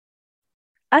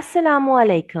Assalamu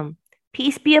alaikum.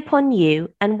 Peace be upon you,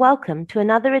 and welcome to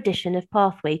another edition of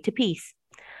Pathway to Peace,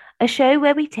 a show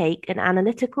where we take an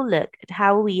analytical look at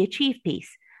how we achieve peace,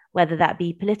 whether that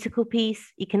be political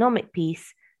peace, economic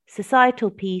peace, societal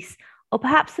peace, or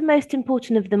perhaps the most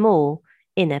important of them all,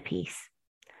 inner peace.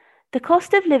 The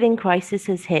cost of living crisis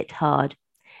has hit hard.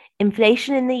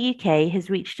 Inflation in the UK has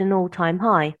reached an all-time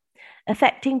high,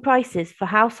 affecting prices for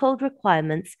household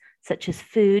requirements such as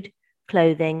food,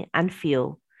 clothing, and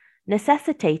fuel,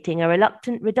 necessitating a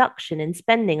reluctant reduction in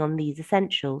spending on these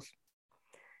essentials.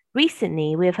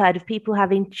 Recently, we have heard of people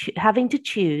having to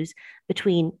choose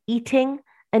between eating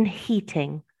and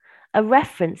heating, a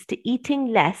reference to eating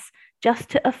less just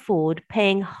to afford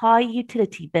paying high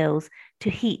utility bills to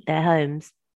heat their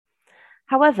homes.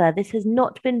 However, this has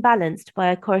not been balanced by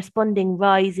a corresponding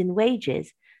rise in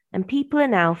wages, and people are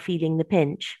now feeling the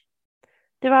pinch.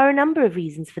 There are a number of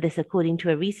reasons for this, according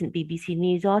to a recent BBC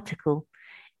News article,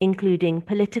 including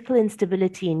political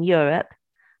instability in Europe,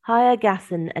 higher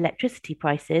gas and electricity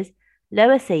prices,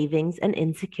 lower savings, and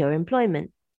insecure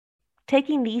employment.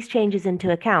 Taking these changes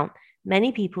into account,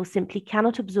 many people simply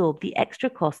cannot absorb the extra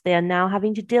costs they are now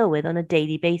having to deal with on a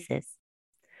daily basis.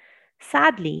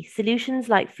 Sadly, solutions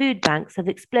like food banks have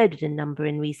exploded in number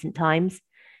in recent times.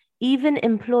 Even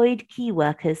employed key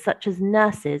workers, such as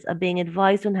nurses, are being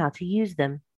advised on how to use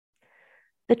them.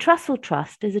 The Trussell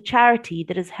Trust is a charity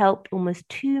that has helped almost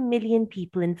 2 million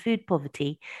people in food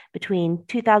poverty between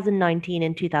 2019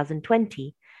 and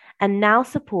 2020, and now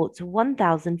supports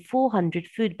 1,400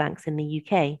 food banks in the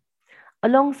UK,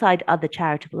 alongside other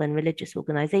charitable and religious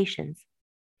organisations.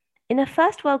 In a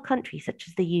first world country such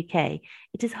as the UK,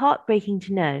 it is heartbreaking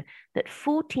to know that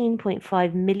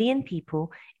 14.5 million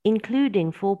people,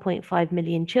 including 4.5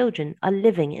 million children, are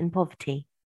living in poverty.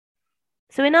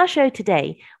 So in our show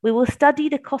today, we will study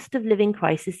the cost of living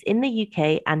crisis in the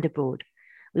UK and abroad.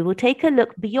 We will take a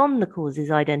look beyond the causes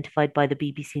identified by the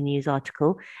BBC News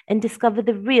article and discover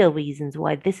the real reasons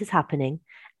why this is happening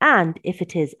and if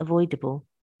it is avoidable.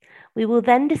 We will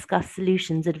then discuss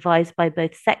solutions advised by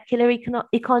both secular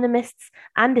economists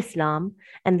and Islam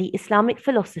and the Islamic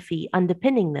philosophy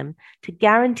underpinning them to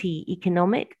guarantee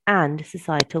economic and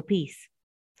societal peace.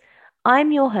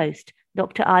 I'm your host,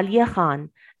 Dr. Alia Khan,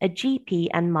 a GP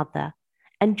and mother,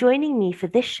 and joining me for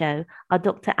this show are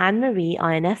Dr. Anne-Marie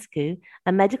Ionescu,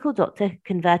 a medical doctor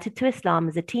converted to Islam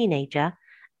as a teenager,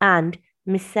 and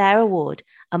Miss Sarah Ward,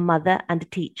 a mother and a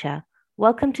teacher.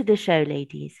 Welcome to the show,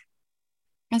 ladies.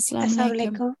 Assalamu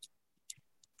alaikum.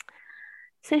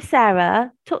 So,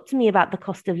 Sarah, talk to me about the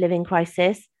cost of living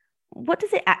crisis. What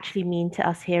does it actually mean to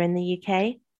us here in the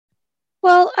UK?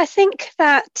 Well, I think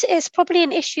that it's probably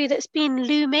an issue that's been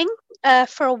looming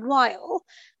for a while,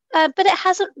 but it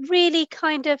hasn't really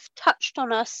kind of touched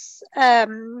on us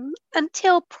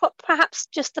until perhaps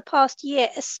just the past year,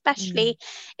 especially.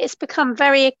 It's become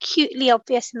very acutely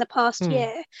obvious in the past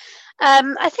year.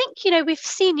 I think,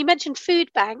 you mentioned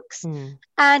food banks,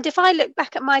 and if I look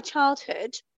back at my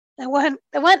childhood, there weren't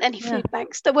any food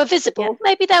banks that were visible. Yeah.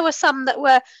 Maybe there were some that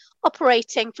were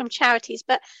operating from charities,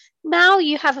 but now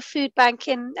you have a food bank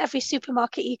in every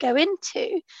supermarket you go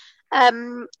into.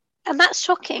 And that's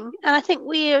shocking. And I think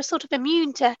we are sort of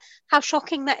immune to how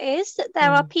shocking that is, that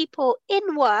there are people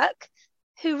in work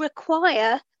who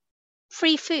require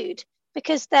free food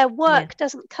because their work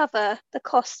doesn't cover the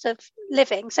cost of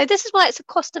living. So this is why it's a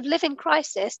cost of living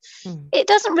crisis. It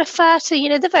doesn't refer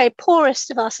to, the very poorest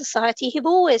of our society who've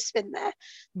always been there,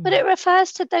 but it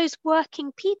refers to those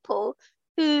working people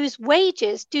whose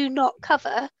wages do not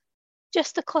cover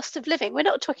just the cost of living. We're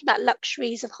not talking about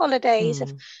luxuries of holidays,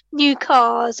 of new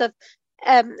cars, of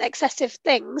excessive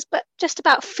things, but just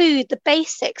about food, the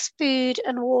basics, food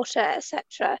and water,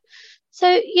 etc. So,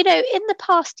 in the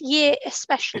past year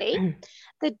especially,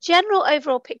 the general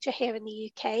overall picture here in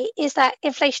the UK is that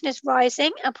inflation is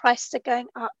rising and prices are going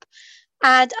up.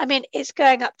 And I mean, it's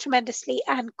going up tremendously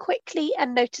and quickly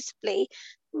and noticeably.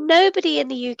 Nobody in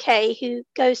the UK who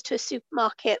goes to a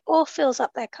supermarket or fills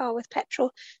up their car with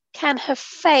petrol can have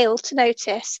failed to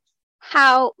notice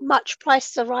how much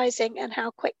prices are rising and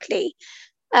how quickly.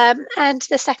 And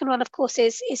the second one, of course,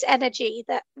 is energy,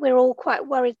 that we're all quite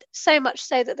worried, so much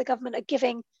so that the government are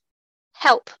giving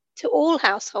help to all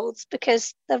households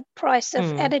because the price of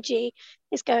energy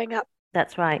is going up.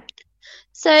 That's right.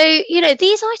 So,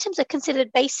 these items are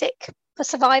considered basic for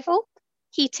survival,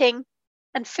 heating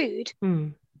and food.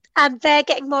 And they're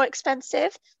getting more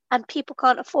expensive and people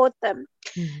can't afford them.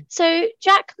 So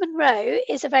Jack Monroe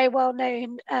is a very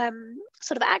well-known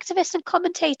sort of activist and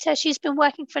commentator. She's been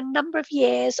working for a number of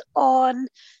years on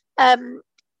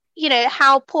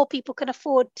how poor people can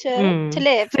afford to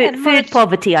live. Food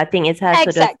poverty, I think, is her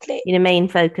exactly. sort of main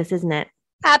focus, isn't it?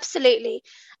 Absolutely.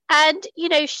 And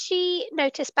she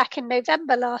noticed back in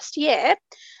November last year,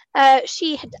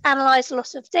 she had analysed a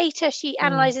lot of data. She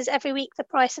analyses every week the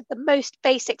price of the most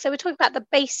basic. So we're talking about the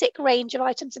basic range of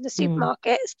items in the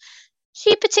supermarkets.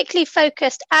 She particularly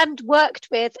focused and worked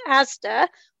with Asda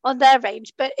on their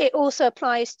range, but it also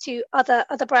applies to other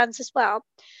brands as well.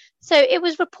 So it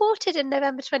was reported in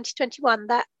November 2021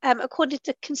 that according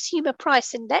to Consumer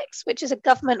Price Index, which is a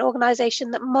government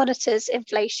organisation that monitors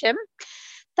inflation,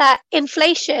 that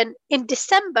inflation in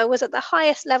December was at the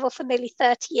highest level for nearly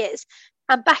 30 years.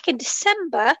 And back in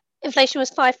December, inflation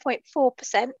was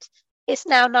 5.4%. It's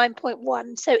now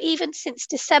 9.1%. So even since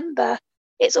December,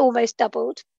 it's almost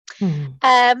doubled.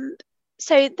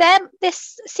 So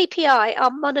this CPI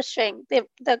are monitoring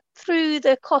through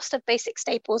the cost of basic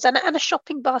staples and a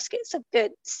shopping baskets of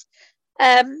goods.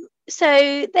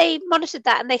 So they monitored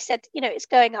that and they said, it's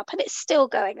going up, and it's still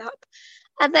going up.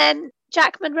 And then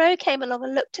Jack Monroe came along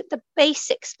and looked at the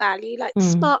basics value, like the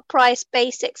smart price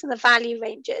basics and the value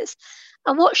ranges.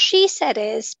 And what she said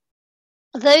is,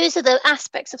 those are the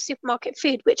aspects of supermarket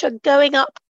food which are going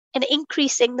up and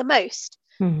increasing the most.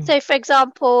 So, for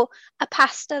example, a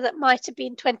pasta that might have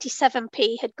been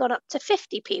 27p had gone up to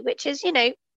 50p, which is,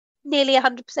 nearly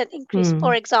 100% increase,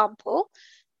 for example.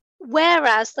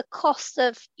 Whereas the cost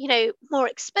of, more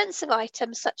expensive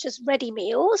items such as ready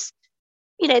meals,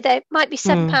 they might be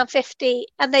 £7.50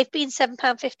 and they've been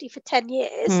 £7.50 for 10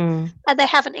 years and they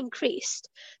haven't increased.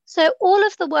 So all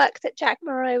of the work that Jack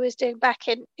Monroe was doing back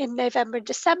in November and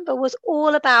December was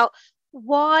all about,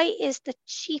 why is the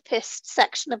cheapest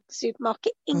section of the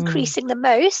supermarket increasing the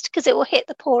most? Because it will hit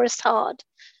the poorest hard.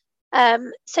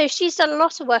 So she's done a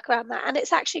lot of work around that, and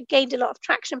it's actually gained a lot of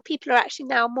traction. People are actually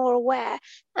now more aware,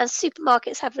 and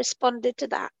supermarkets have responded to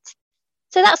that.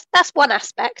 So that's one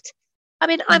aspect. I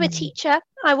mean, I'm a teacher.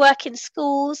 I work in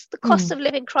schools. The cost of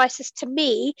living crisis to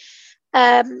me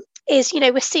is,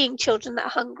 we're seeing children that are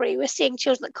hungry. We're seeing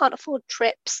children that can't afford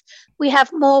trips. We have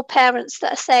more parents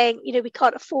that are saying, we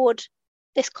can't afford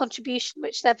this contribution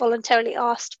which they're voluntarily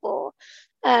asked for.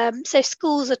 So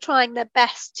schools are trying their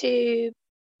best to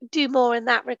do more in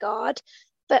that regard,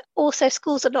 but also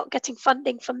schools are not getting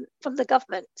funding from the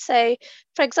government. So,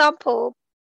 for example,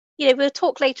 we'll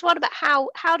talk later on about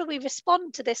how do we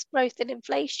respond to this growth in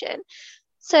inflation.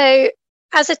 So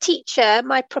as a teacher,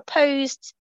 my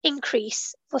proposed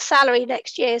increase for salary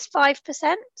next year is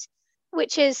 5%,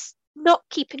 which is not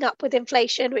keeping up with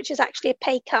inflation, which is actually a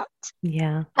pay cut.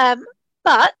 Yeah.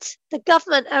 But the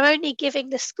government are only giving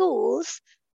the schools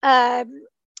sort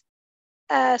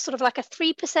of like a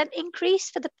 3%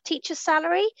 increase for the teacher's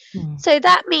salary. So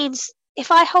that means if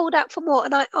I hold out for more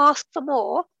and I ask for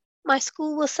more, my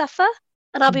school will suffer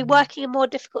and I'll be working in more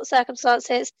difficult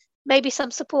circumstances. Maybe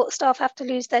some support staff have to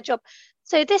lose their job.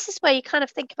 So this is where you kind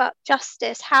of think about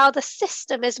justice, how the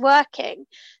system is working.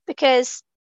 Because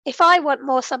if I want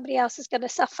more, somebody else is going to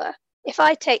suffer. If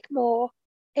I take more,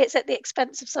 it's at the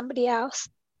expense of somebody else.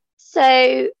 So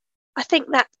I think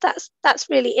that's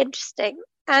really interesting.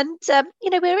 And,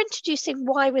 we're introducing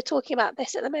why we're talking about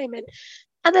this at the moment.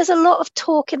 And there's a lot of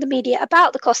talk in the media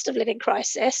about the cost of living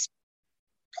crisis.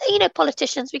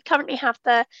 Politicians, we currently have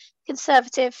the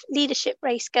Conservative leadership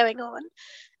race going on.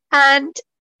 And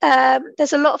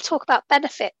there's a lot of talk about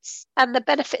benefits and the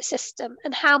benefit system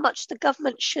and how much the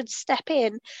government should step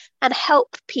in and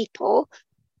help people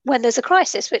when there's a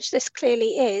crisis, which this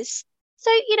clearly is.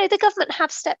 So, the government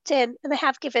have stepped in and they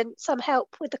have given some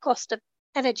help with the cost of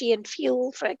energy and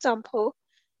fuel, for example.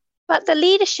 But the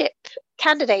leadership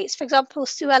candidates, for example,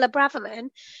 Suella Braverman,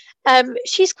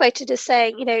 she's quoted as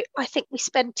saying, I think we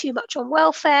spend too much on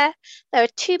welfare. There are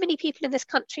too many people in this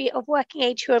country of working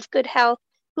age who are of good health,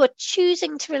 who are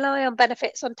choosing to rely on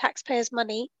benefits, on taxpayers'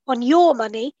 money, on your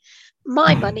money,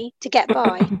 my money, to get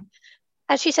by.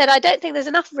 And she said, I don't think there's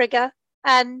enough rigour.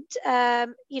 And,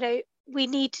 we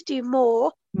need to do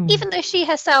more, even though she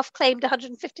herself claimed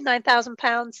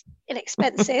 £159,000 in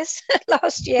expenses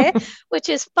last year, which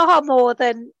is far more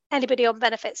than anybody on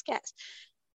benefits gets.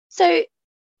 So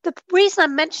the reason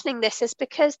I'm mentioning this is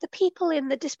because the people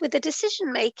with the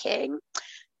decision making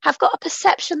have got a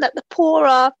perception that the poor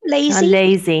are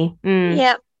lazy.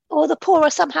 Yeah, or the poor are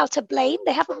somehow to blame.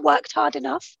 They haven't worked hard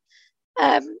enough.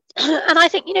 And I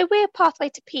think, we're a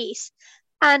pathway to peace.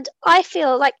 And I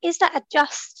feel like, is that a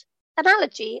just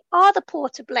analogy? Are the poor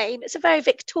to blame? It's a very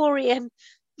Victorian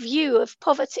view of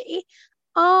poverty.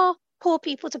 Are poor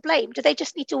people to blame? Do they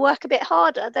just need to work a bit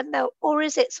harder or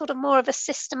is it sort of more of a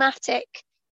systematic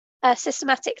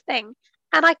thing?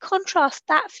 And I contrast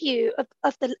that view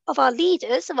of our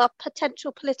leaders, of our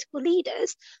potential political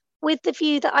leaders, with the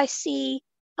view that I see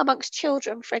amongst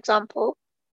children, for example.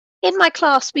 In my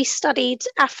class, we studied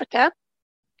Africa.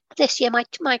 This year,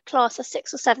 my class are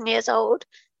 6 or 7 years old,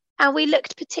 and we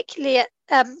looked particularly at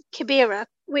Kibera,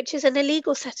 which is an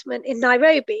illegal settlement in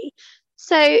Nairobi.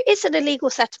 So it's an illegal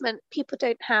settlement. People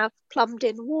don't have plumbed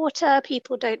in water.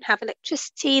 People don't have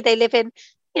electricity. They live in,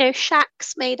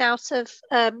 shacks made out of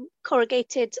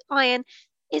corrugated iron.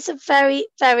 It's a very,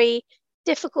 very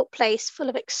difficult place full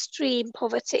of extreme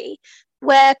poverty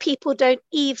where people don't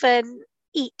even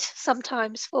eat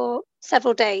sometimes for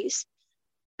several days.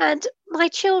 And my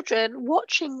children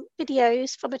watching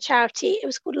videos from a charity, it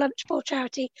was called Lunch Bowl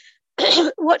Charity,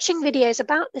 watching videos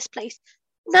about this place,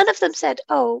 none of them said,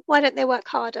 "Oh, why don't they work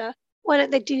harder? Why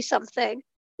don't they do something?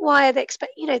 Why are they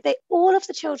they all of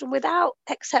the children without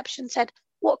exception said,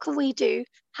 "What can we do?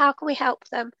 How can we help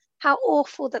them? How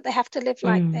awful that they have to live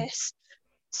like this."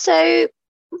 So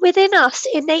within us,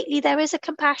 innately, there is a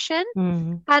compassion,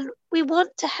 and we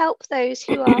want to help those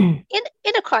who are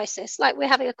in a crisis, like we're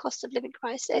having a cost of living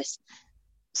crisis.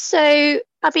 So,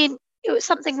 I mean, it was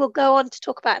something we'll go on to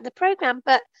talk about in the program,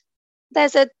 but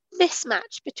there's a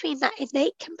mismatch between that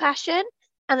innate compassion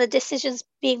and the decisions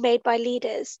being made by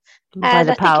leaders. By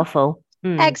the powerful.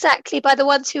 Exactly, by the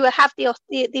ones who have the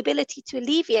ability to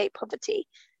alleviate poverty.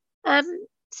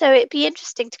 So it'd be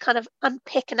interesting to kind of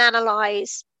unpick and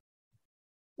analyse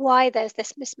why there's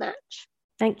this mismatch.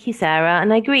 Thank you, Sarah.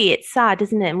 And I agree, it's sad,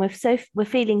 isn't it? And we're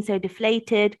feeling so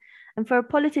deflated. And for a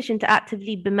politician to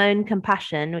actively bemoan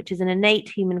compassion, which is an innate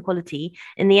human quality,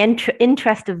 in the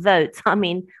interest of votes, I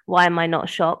mean, why am I not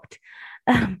shocked?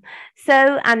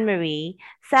 So, Anne-Marie,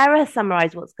 Sarah has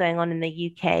summarised what's going on in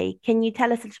the UK. Can you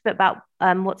tell us a little bit about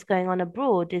what's going on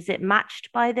abroad? Is it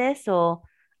matched by this, or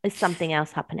is something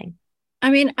else happening? I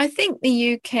mean, I think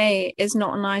the UK is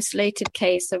not an isolated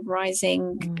case of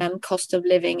rising cost of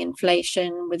living,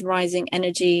 inflation, with rising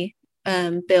energy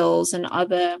bills and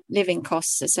other living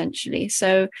costs, essentially.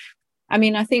 So, I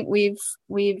mean, I think we've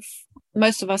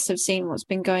most of us have seen what's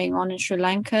been going on in Sri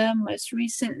Lanka most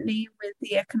recently with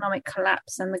the economic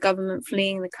collapse and the government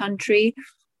fleeing the country.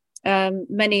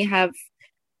 Many have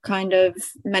kind of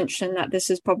mentioned that this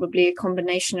is probably a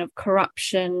combination of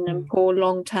corruption and poor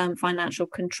long-term financial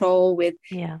control with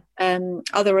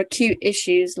other acute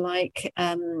issues like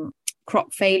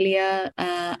crop failure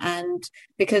and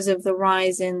because of the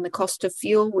rise in the cost of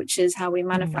fuel, which is how we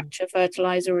manufacture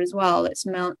fertilizer as well. It's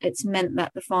meant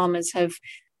that the farmers have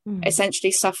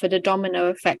essentially suffered a domino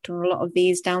effect on a lot of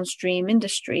these downstream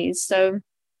industries. So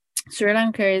Sri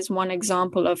Lanka is one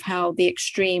example of how the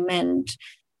extreme end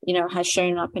has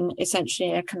shown up in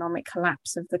essentially economic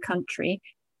collapse of the country.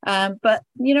 But,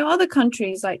 other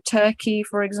countries like Turkey,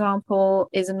 for example,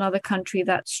 is another country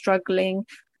that's struggling.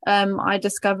 I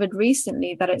discovered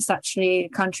recently that it's actually a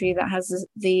country that has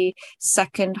the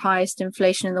second highest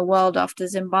inflation in the world after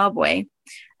Zimbabwe.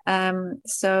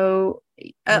 So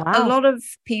a lot of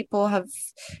people have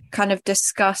kind of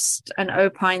discussed and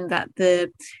opined that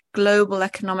the global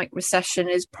economic recession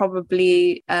is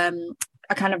probably a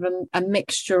kind of a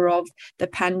mixture of the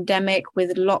pandemic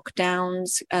with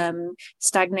lockdowns,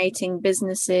 stagnating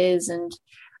businesses, and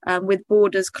with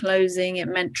borders closing, it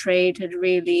meant trade had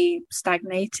really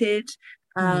stagnated,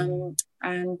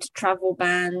 and travel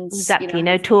bans. Exactly,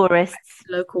 no tourists.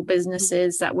 Local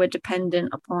businesses that were dependent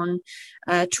upon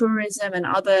tourism and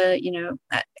other,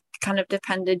 kind of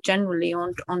depended generally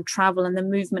on travel and the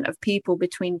movement of people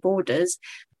between borders,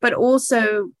 but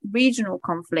also regional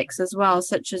conflicts as well,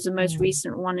 such as the most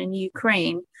recent one in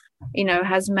Ukraine,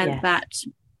 has meant that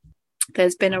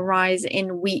there's been a rise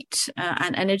in wheat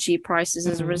and energy prices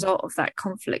as a result of that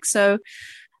conflict. So,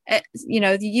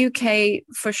 the UK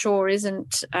for sure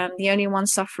isn't the only one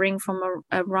suffering from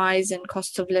a rise in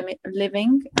cost of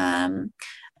living.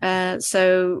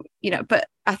 But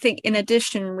I think in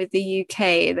addition with the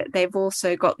UK, that they've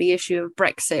also got the issue of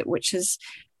Brexit, which has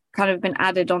kind of been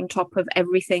added on top of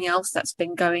everything else that's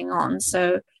been going on.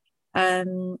 So,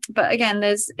 but again,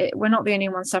 we're not the only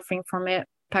one suffering from it.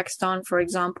 Pakistan, for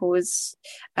example, has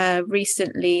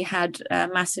recently had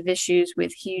massive issues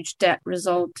with huge debt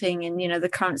resulting in, the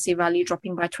currency value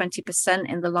dropping by 20%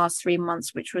 in the last 3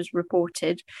 months, which was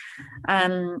reported.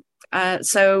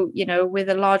 So, with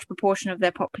a large proportion of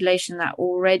their population that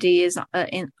already is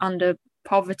under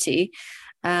poverty,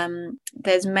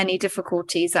 there's many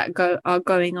difficulties that are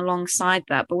going alongside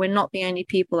that. But we're not the only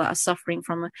people that are suffering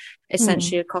from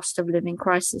essentially a cost of living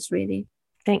crisis, really.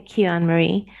 Thank you,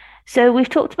 Anne-Marie. So we've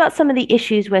talked about some of the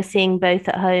issues we're seeing both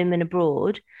at home and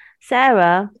abroad.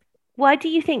 Sarah, why do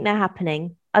you think they're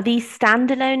happening? Are these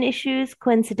standalone issues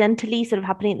coincidentally sort of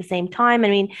happening at the same time? I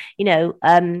mean,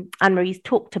 Anne-Marie's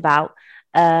talked about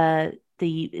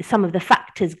the some of the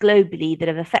factors globally that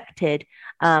have affected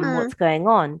what's going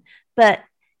on. But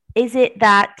is it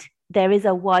that there is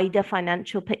a wider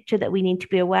financial picture that we need to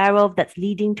be aware of that's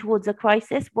leading towards a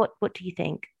crisis? What do you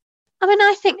think? I mean,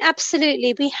 I think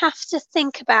absolutely we have to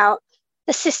think about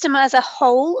the system as a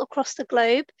whole across the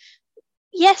globe.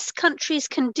 Yes, countries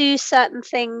can do certain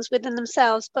things within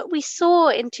themselves, but we saw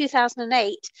in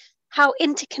 2008 how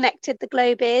interconnected the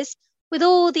globe is, with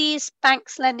all these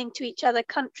banks lending to each other,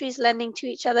 countries lending to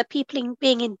each other, people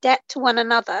being in debt to one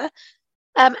another,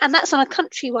 and that's on a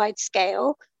countrywide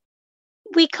scale.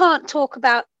 We can't talk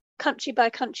about country by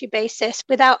country basis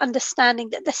without understanding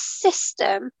that the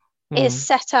system is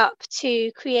set up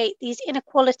to create these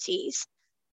inequalities.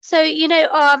 So,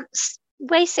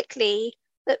 basically,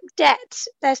 debt,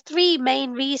 there's three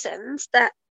main reasons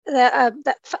that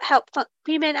help,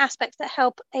 three main aspects that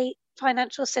help a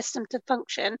financial system to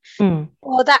function,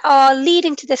 or that are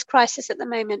leading to this crisis at the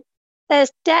moment.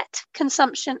 There's debt,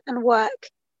 consumption, and work.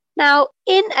 Now,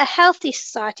 in a healthy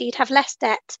society, you'd have less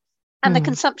debt, and the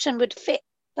consumption would fit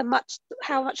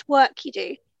how much work you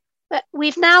do. But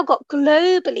we've now got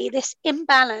globally this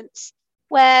imbalance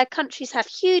where countries have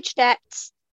huge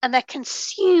debts and they're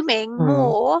consuming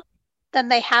more than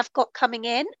they have got coming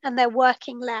in, and they're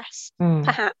working less,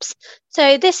 perhaps.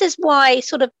 So this is why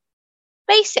sort of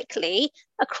basically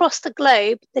across the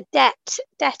globe, the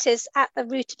debt is at the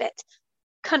root of it.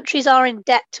 Countries are in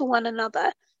debt to one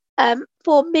another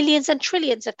for millions and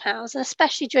trillions of pounds, and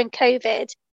especially during COVID,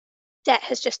 debt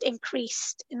has just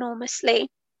increased enormously.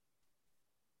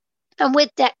 And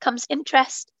with debt comes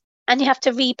interest, and you have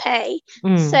to repay.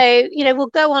 So, we'll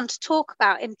go on to talk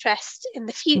about interest in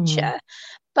the future,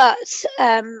 but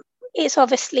it's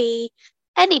obviously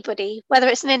anybody, whether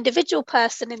it's an individual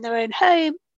person in their own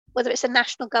home, whether it's a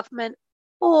national government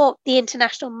or the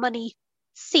international money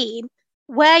scene,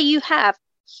 where you have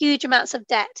huge amounts of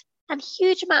debt and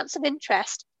huge amounts of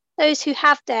interest, those who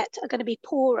have debt are going to be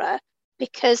poorer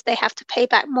because they have to pay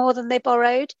back more than they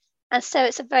borrowed. And so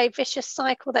it's a very vicious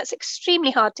cycle that's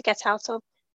extremely hard to get out of.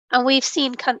 And we've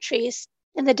seen countries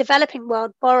in the developing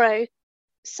world borrow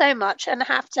so much and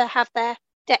have to have their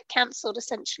debt cancelled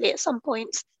essentially at some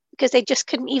points because they just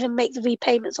couldn't even make the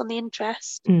repayments on the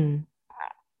interest.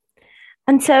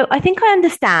 And so I think I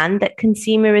understand that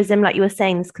consumerism, like you were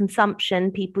saying, this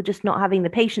consumption, people just not having the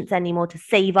patience anymore to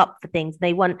save up for things.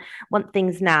 They want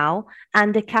things now,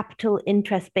 and a capital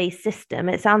interest-based system.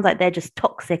 It sounds like they're just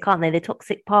toxic, aren't they? They're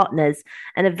toxic partners,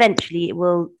 and eventually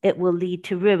it will lead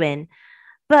to ruin.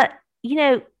 But,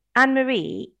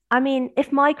 Anne-Marie, I mean,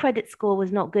 if my credit score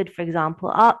was not good, for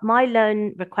example, my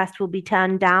loan request will be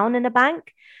turned down in a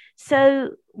bank.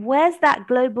 So where's that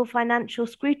global financial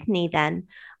scrutiny then?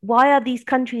 Why are these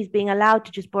countries being allowed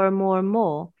to just borrow more and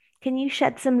more? Can you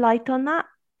shed some light on that?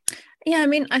 Yeah, I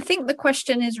mean, I think the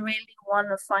question is really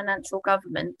one of financial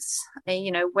governments.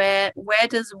 Where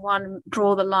does one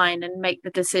draw the line and make the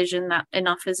decision that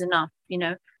enough is enough?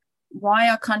 Why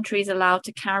are countries allowed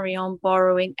to carry on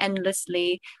borrowing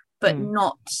endlessly, but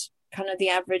not kind of the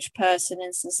average person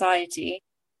in society?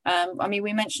 I mean,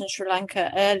 we mentioned Sri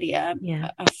Lanka earlier.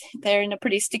 Yeah. I think they're in a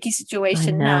pretty sticky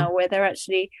situation now where they're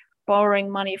actually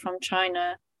borrowing money from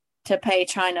China to pay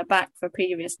China back for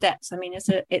previous debts. I mean, it's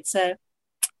a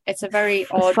very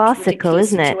odd, farcical, ridiculous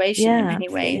isn't it? situation in many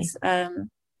ways.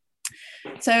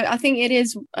 So I think it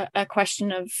is a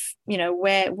question of,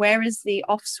 where is the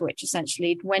off switch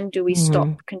essentially? When do we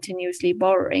stop continuously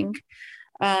borrowing?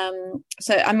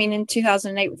 So I mean, in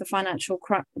 2008, with the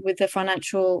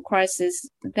financial crisis,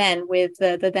 then with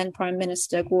the then Prime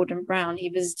Minister Gordon Brown, he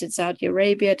visited Saudi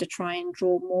Arabia to try and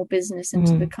draw more business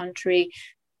into the country,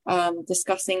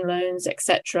 discussing loans,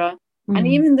 etc. And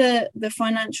even the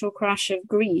financial crash of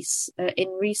Greece in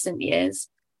recent years,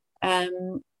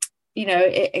 it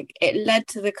led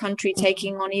to the country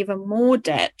taking on even more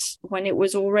debt when it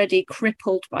was already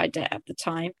crippled by debt at the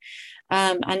time.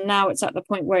 And now it's at the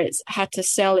point where it's had to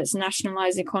sell its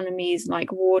nationalized economies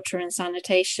like water and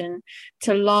sanitation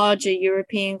to larger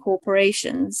European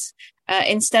corporations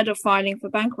instead of filing for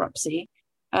bankruptcy,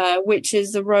 which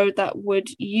is the road that would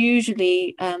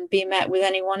usually be met with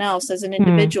anyone else as an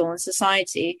individual in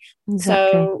society.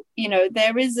 Exactly. So,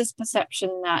 there is this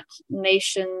perception that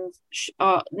nation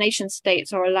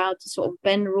states are allowed to sort of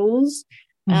bend rules,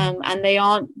 and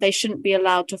they shouldn't be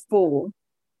allowed to fall.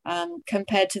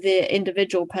 Compared to the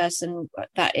individual person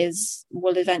that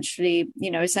will eventually,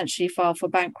 essentially file for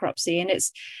bankruptcy. And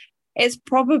it's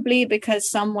probably because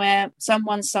someone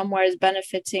somewhere is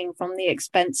benefiting from the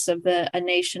expense of a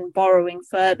nation borrowing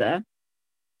further.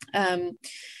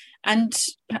 And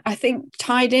I think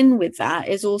tied in with that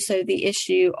is also the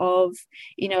issue of,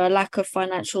 a lack of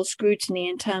financial scrutiny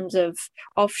in terms of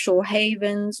offshore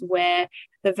havens where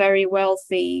the very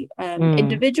wealthy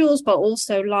individuals, but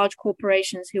also large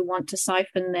corporations who want to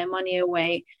siphon their money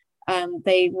away,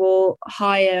 they will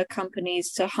hire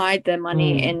companies to hide their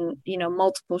money in,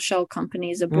 multiple shell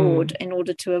companies abroad in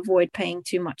order to avoid paying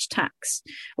too much tax,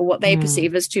 or what they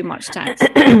perceive as too much tax.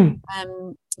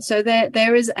 So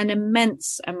there is an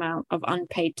immense amount of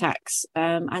unpaid tax,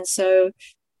 and so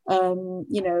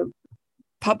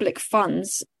public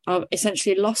funds are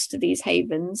essentially lost to these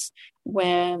havens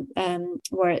where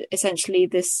essentially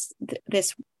this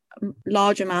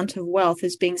large amount of wealth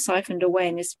is being siphoned away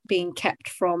and is being kept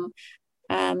from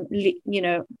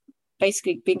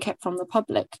basically being kept from the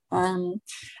public.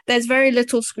 There's very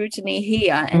little scrutiny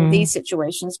here in these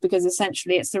situations, because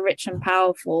essentially it's the rich and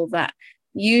powerful that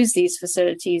use these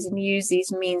facilities and use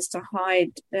these means to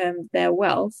hide their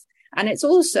wealth. And it's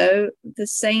also the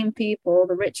same people,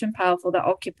 the rich and powerful, that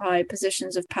occupy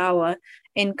positions of power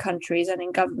in countries and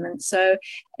in governments. So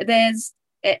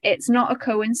it's not a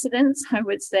coincidence, I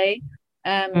would say.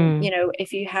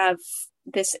 If you have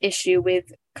this issue with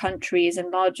countries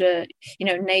and larger,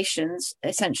 nations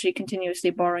essentially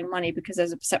continuously borrowing money because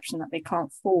there's a perception that they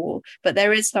can't fall, but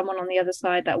there is someone on the other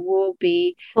side that will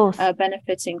be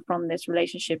benefiting from this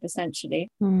relationship,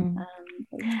 essentially.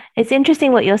 It's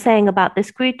interesting what you're saying about the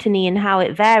scrutiny and how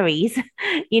it varies,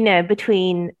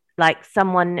 between like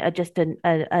someone, just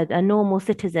a normal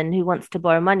citizen who wants to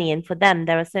borrow money, and for them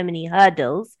there are so many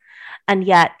hurdles, and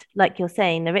yet, like you're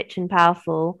saying, the rich and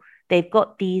powerful, they've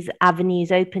got these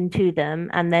avenues open to them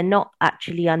and they're not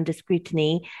actually under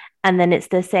scrutiny. And then it's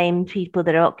the same people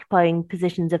that are occupying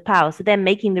positions of power, so they're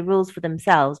making the rules for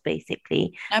themselves,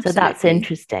 basically. Absolutely. So that's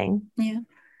interesting. Yeah.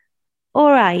 All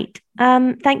right.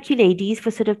 Thank you, ladies,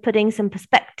 for sort of putting some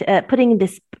perspective, putting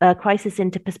this crisis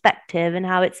into perspective and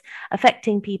how it's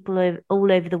affecting people all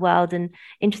over the world. And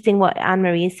interesting what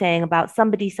Anne-Marie is saying about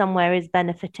somebody somewhere is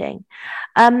benefiting.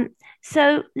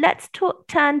 So let's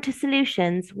turn to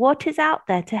solutions. What is out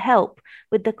there to help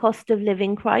with the cost of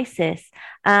living crisis?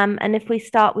 And if we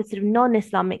start with sort of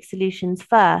non-Islamic solutions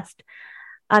first,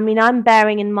 I mean, I'm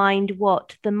bearing in mind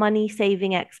what the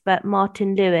money-saving expert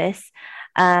Martin Lewis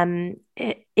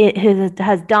it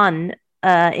has done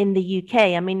in the UK.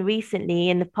 I mean, recently,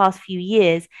 in the past few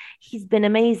years, he's been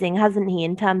amazing, hasn't he,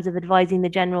 in terms of advising the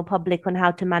general public on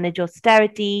how to manage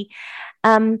austerity.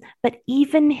 But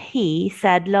even he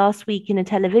said last week in a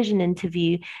television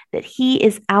interview that he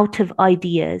is out of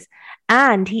ideas,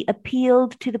 and he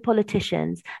appealed to the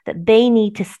politicians that they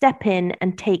need to step in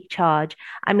and take charge.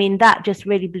 I mean, that just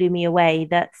really blew me away,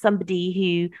 that somebody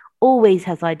who always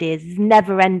has ideas, is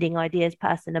never-ending ideas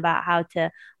person about how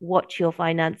to watch your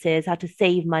finances, how to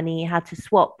save money, how to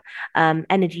swap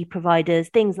energy providers,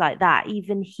 things like that.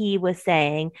 Even he was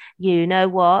saying, you know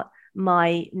what,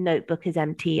 my notebook is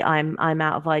empty. I'm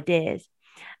out of ideas.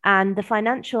 And the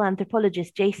financial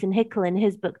anthropologist Jason Hickel, in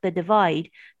his book The Divide,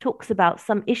 talks about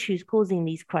some issues causing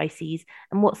these crises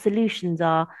and what solutions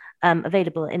are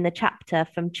available in the chapter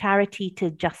From Charity to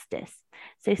Justice.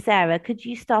 So, Sarah, could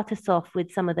you start us off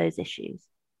with some of those issues?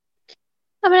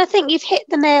 I mean, I think you've hit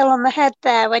the nail on the head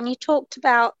there when you talked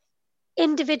about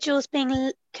individuals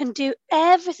can do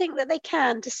everything that they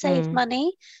can to save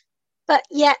money, but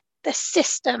yet the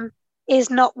system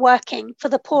is not working for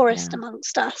the poorest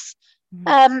amongst us.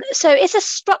 So it's a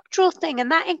structural thing,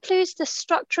 and that includes the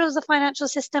structure of the financial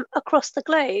system across the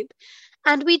globe.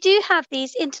 And we do have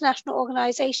these international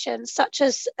organizations such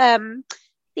as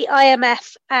the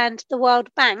IMF and the World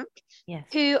Bank,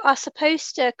 who are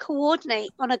supposed to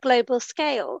coordinate on a global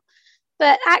scale.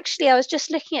 But actually, I was just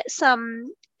looking at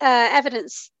some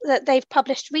evidence that they've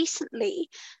published recently.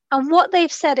 And what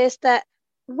they've said is that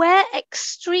where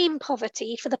extreme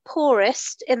poverty for the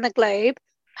poorest in the globe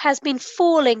has been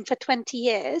falling for 20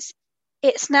 years,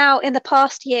 it's now in the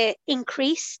past year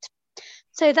increased.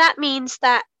 So that means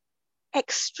that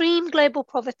extreme global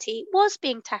poverty was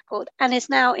being tackled and is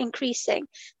now increasing.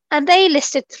 And they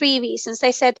listed 3 reasons.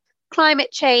 They said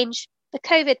climate change, the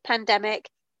COVID pandemic,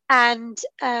 and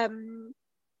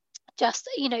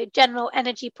general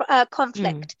energy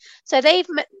conflict. So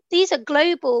these are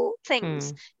global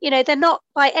things. They're not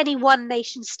by any one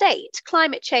nation state.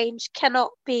 Climate change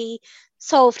cannot be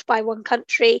solved by one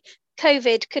country.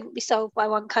 COVID couldn't be solved by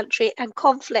one country, and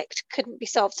conflict couldn't be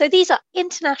solved. So these are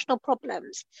international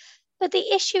problems. But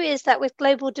the issue is that with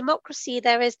global democracy,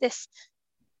 there is this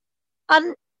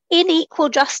unequal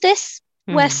justice.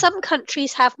 where some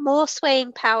countries have more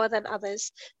swaying power than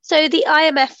others. So the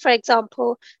IMF, for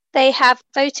example, they have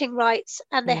voting rights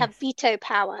and they have veto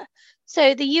power.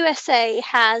 So the USA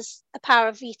has a power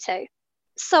of veto.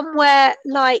 Somewhere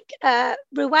like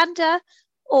Rwanda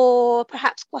or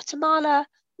perhaps Guatemala,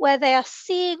 where they are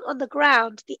seeing on the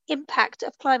ground the impact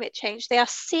of climate change, they are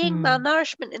seeing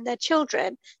malnourishment in their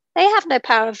children, they have no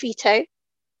power of veto.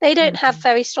 They don't have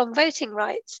very strong voting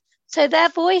rights. So their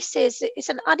voice is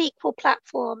an unequal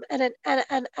platform, and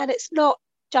it's not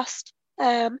just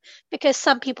because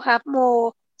some people have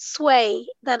more sway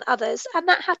than others. And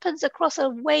that happens across a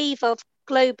wave of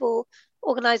global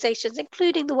organizations,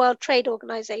 including the World Trade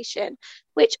Organization,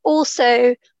 which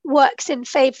also works in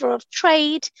favor of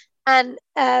trade and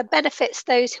benefits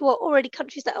those who are already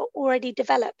countries that are already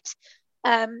developed.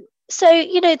 So,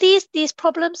 these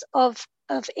problems of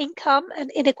income and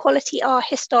inequality are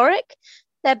historic.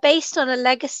 They're based on a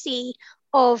legacy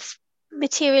of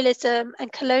materialism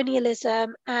and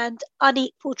colonialism and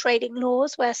unequal trading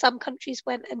laws, where some countries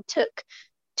went and took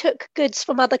goods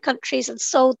from other countries and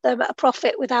sold them at a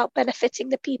profit without benefiting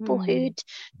the people who'd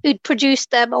produced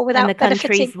them, or without benefiting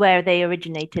countries where they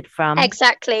originated from.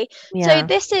 Exactly. So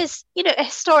this is, a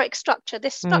historic structure.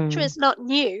 This structure is not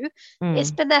new.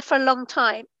 It's been there for a long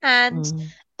time.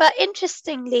 But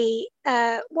interestingly,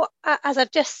 as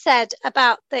I've just said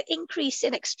about the increase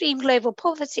in extreme global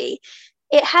poverty,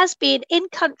 it has been in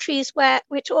countries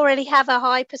which already have a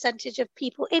high percentage of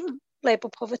people in global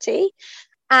poverty.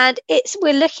 And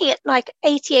we're looking at like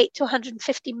 88 to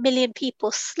 150 million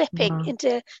people slipping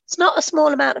into, it's not a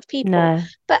small amount of people. No.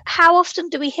 But how often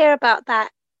do we hear about that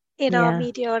in our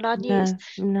media or in our news?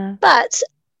 No. But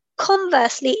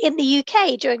conversely, in the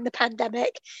UK during the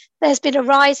pandemic, there's been a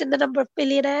rise in the number of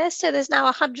billionaires. So there's now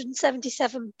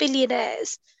 177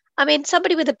 billionaires. I mean,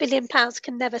 somebody with £1 billion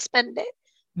can never spend it.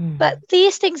 But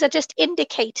these things are just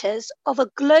indicators of a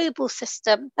global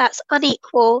system that's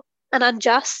unequal and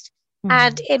unjust,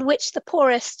 and in which the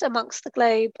poorest amongst the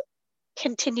globe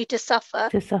continue to suffer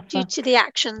due to the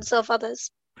actions of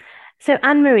others. So,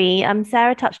 Anne-Marie,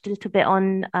 Sarah touched a little bit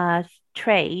on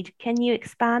trade. Can you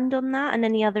expand on that and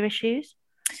any other issues?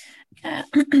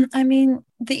 I mean,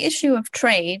 the issue of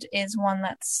trade is one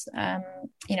that's,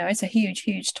 it's a huge,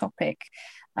 huge topic.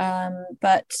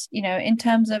 But, in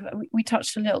terms of,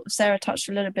 Sarah touched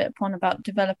a little bit upon about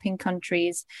developing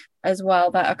countries as well,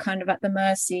 that are kind of at the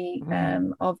mercy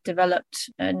of developed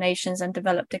nations and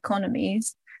developed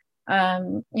economies.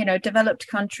 Developed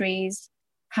countries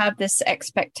have this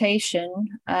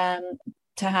expectation to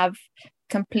have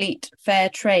complete fair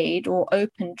trade or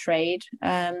open trade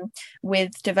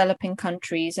with developing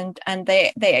countries, and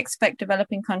they expect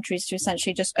developing countries to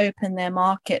essentially just open their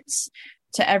markets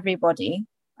to everybody.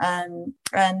 And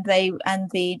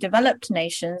the developed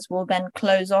nations will then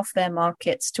close off their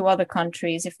markets to other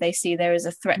countries if they see there is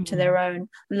a threat to their own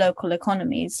local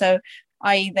economies. So,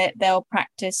 i.e., they'll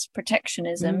practice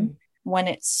protectionism when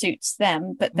it suits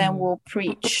them, but then will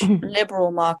preach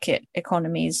liberal market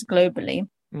economies globally,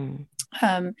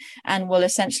 and will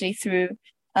essentially through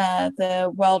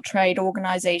the World Trade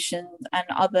Organization and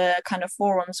other kind of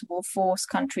forums will force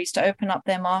countries to open up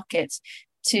their markets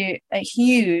to a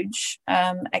huge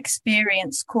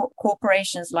experienced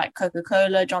corporations like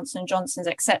Coca-Cola, Johnson & Johnson's,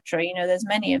 etc. There's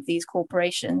many of these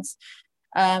corporations.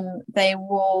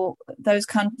 The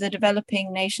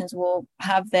developing nations will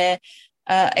have their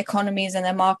economies and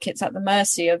their markets at the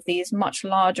mercy of these much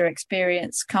larger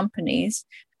experienced companies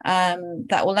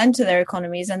that will enter their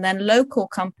economies, and then local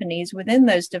companies within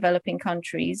those developing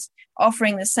countries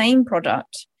offering the same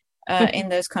product in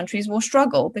those countries will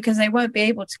struggle because they won't be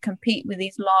able to compete with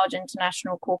these large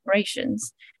international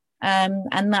corporations,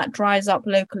 and that dries up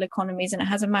local economies, and it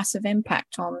has a massive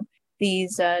impact on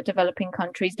these developing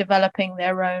countries developing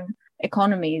their own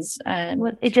economies.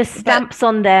 Well, it just stamps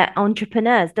on their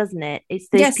entrepreneurs, doesn't it? It's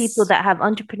those people that have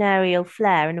entrepreneurial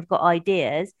flair and have got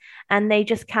ideas, and they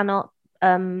just cannot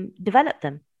develop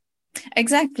them.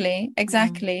 Exactly.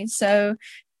 So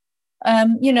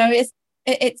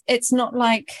it's not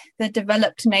like the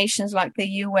developed nations like the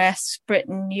US,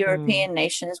 Britain, European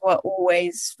nations were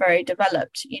always very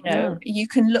developed. You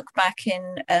can look back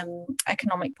in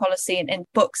economic policy and in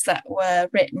books that were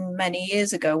written many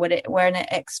years ago when it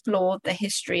explored the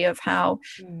history of how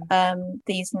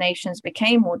these nations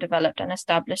became more developed and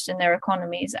established in their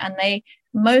economies, and they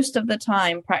most of the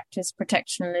time practiced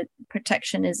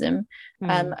protectionism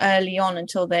early on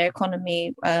until their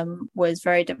economy was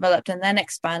very developed, and then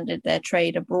expanded their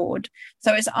trade abroad.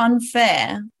 So it's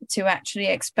unfair to actually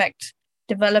expect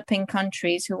developing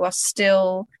countries who are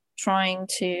still trying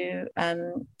to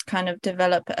kind of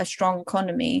develop a strong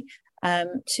economy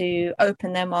to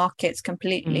open their markets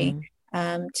completely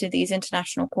to these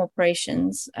international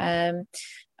corporations, to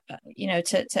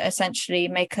essentially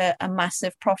make a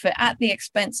massive profit at the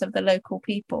expense of the local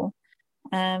people.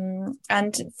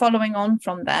 And following on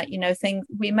from that,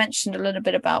 we mentioned a little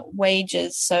bit about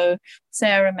wages. So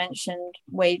Sarah mentioned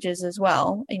wages as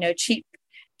well.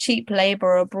 Cheap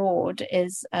labor abroad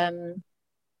is a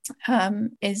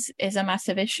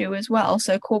massive issue as well.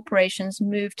 So corporations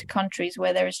move to countries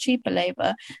where there is cheaper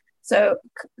labor. So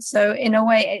in a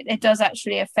way, it does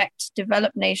actually affect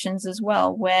developed nations as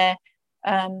well, where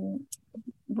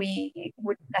we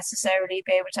wouldn't necessarily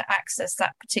be able to access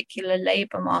that particular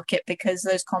labor market because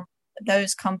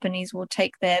those companies will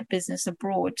take their business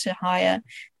abroad to hire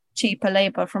cheaper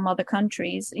labor from other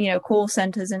countries, call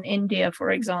centers in India,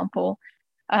 for example.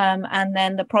 And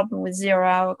then the problem with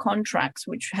 0-hour contracts,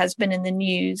 which has been in the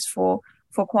news for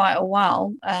quite a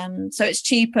while. So it's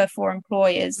cheaper for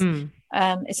employers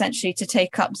essentially to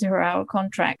take up 0-hour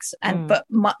contracts, but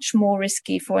much more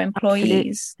risky for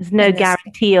employees. Absolutely. There's no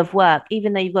guarantee of work.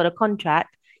 Even though you've got a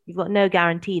contract, you've got no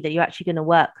guarantee that you're actually going to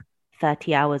work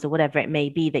 30 hours or whatever it may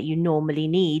be that you normally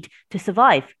need to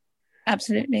survive.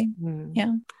 Absolutely.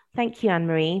 Yeah. Thank you,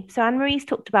 Anne-Marie. So Anne-Marie's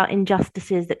talked about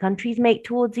injustices that countries make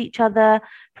towards each other,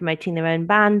 promoting their own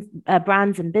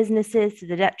brands and businesses to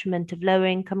the detriment of lower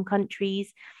income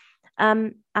countries.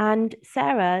 And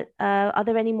Sarah, are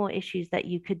there any more issues that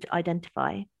you could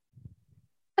identify?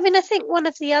 I mean, I think one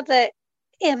of the other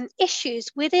issues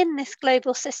within this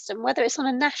global system, whether it's on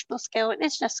a national scale or an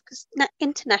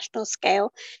international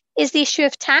scale, is the issue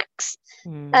of tax.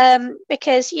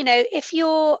 Because, if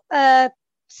you're a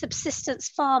subsistence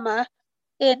farmer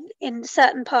in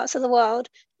certain parts of the world,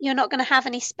 you're not going to have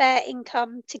any spare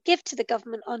income to give to the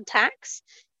government on tax.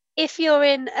 If you're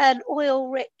in an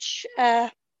oil-rich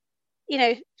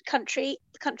country,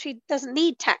 the country doesn't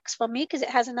need tax from you because it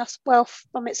has enough wealth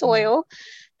from its oil.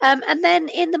 And then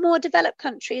in the more developed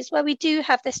countries where we do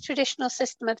have this traditional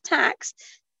system of tax,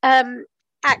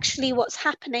 actually what's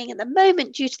happening at the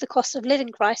moment due to the cost of living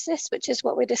crisis, which is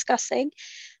what we're discussing,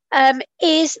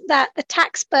 is that the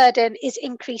tax burden is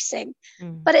increasing.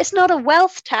 But it's not a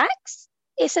wealth tax,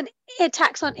 it's a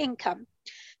tax on income.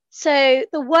 So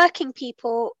the working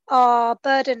people are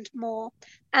burdened more,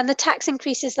 and the tax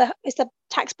increase is the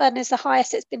tax burden is the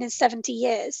highest it's been in 70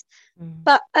 years,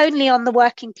 but only on the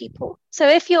working people. So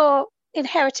if you're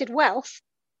inherited wealth,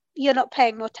 you're not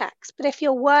paying more tax. But if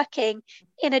you're working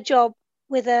in a job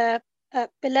with a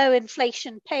below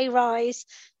inflation pay rise,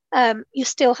 you're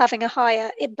still having a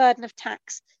higher burden of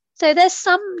tax. So there's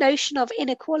some notion of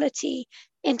inequality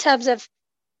in terms of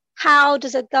how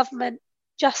does a government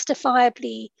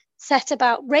justifiably set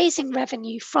about raising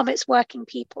revenue from its working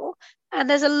people. And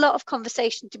there's a lot of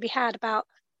conversation to be had about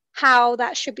how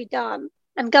that should be done.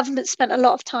 And government spent a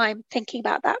lot of time thinking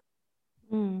about that.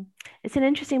 It's an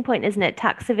interesting point, isn't it?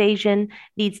 Tax evasion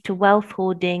leads to wealth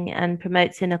hoarding and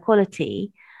promotes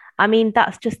inequality. I mean,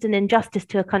 that's just an injustice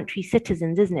to a country's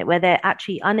citizens, isn't it? Where they're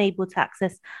actually unable to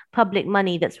access public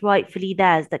money that's rightfully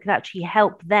theirs, that could actually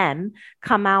help them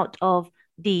come out of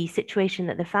the situation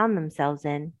that they found themselves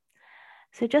in.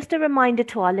 So just a reminder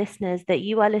to our listeners that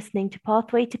you are listening to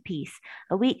Pathway to Peace,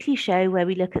 a weekly show where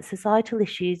we look at societal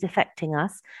issues affecting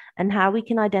us and how we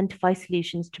can identify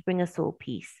solutions to bring us all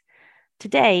peace.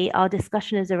 Today, our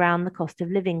discussion is around the cost of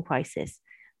living crisis.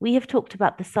 We have talked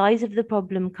about the size of the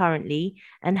problem currently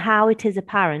and how it is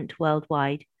apparent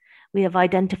worldwide. We have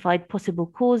identified possible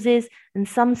causes, and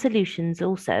some solutions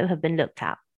also have been looked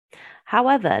at.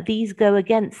 However, these go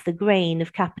against the grain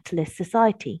of capitalist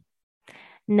society.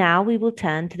 Now we will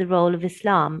turn to the role of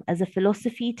Islam as a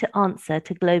philosophy to answer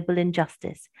to global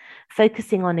injustice,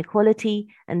 focusing on equality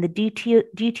and the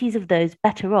duties of those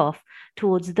better off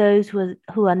towards those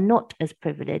who are not as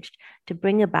privileged to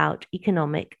bring about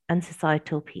economic and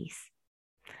societal peace.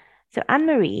 So,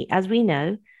 Anne-Marie, as we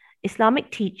know,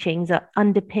 Islamic teachings are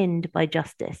underpinned by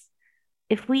justice.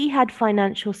 If we had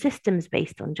financial systems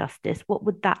based on justice, what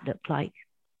would that look like?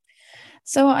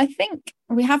 So I think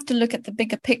we have to look at the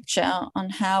bigger picture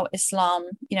on how Islam,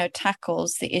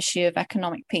 tackles the issue of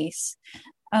economic peace.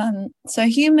 So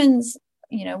humans,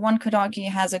 one could argue,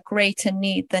 has a greater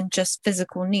need than just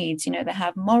physical needs. They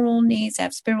have moral needs, they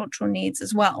have spiritual needs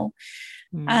as well.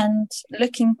 And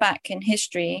looking back in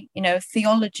history,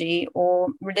 theology or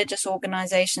religious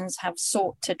organizations have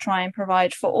sought to try and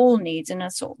provide for all needs in a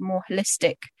sort of more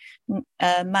holistic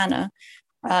manner.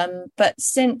 But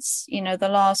since, the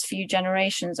last few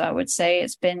generations, I would say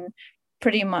it's been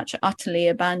pretty much utterly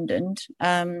abandoned.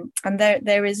 And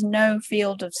there is no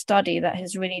field of study that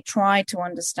has really tried to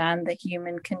understand the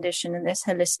human condition in this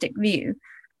holistic view.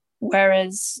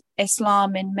 whereas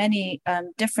Islam in many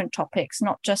different topics,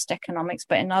 not just economics,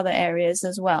 but in other areas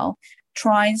as well,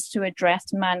 tries to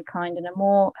address mankind in a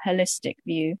more holistic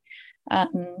view.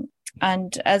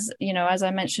 And as you know, as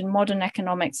I mentioned, modern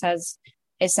economics has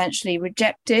essentially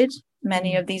rejected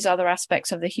many of these other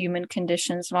aspects of the human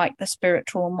conditions, like the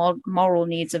spiritual, moral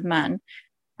needs of man.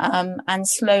 And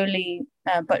slowly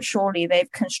but surely,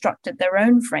 they've constructed their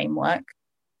own framework,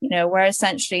 where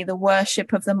essentially the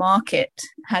worship of the market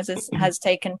has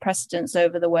taken precedence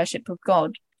over the worship of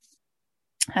God.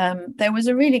 There was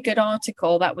a really good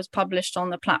article that was published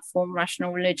on the platform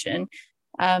Rational Religion,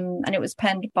 and it was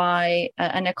penned by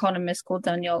an economist called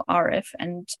Daniel Arif.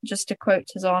 And just to quote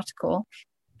his article,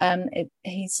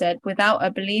 he said, "Without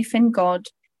a belief in God,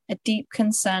 a deep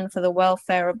concern for the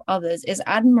welfare of others is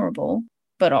admirable,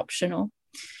 but optional."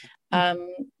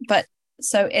 But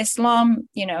so Islam,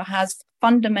 has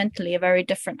fundamentally a very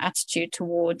different attitude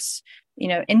towards,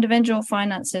 individual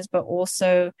finances, but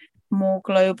also more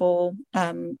global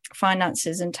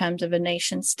finances in terms of a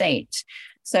nation state.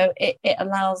 So it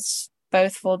allows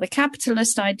both for the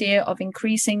capitalist idea of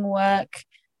increasing work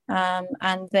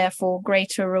and therefore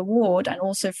greater reward and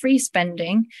also free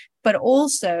spending, but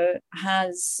also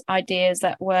has ideas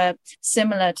that were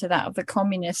similar to that of the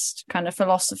communist kind of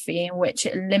philosophy, in which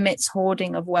it limits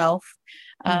hoarding of wealth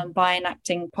by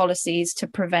enacting policies to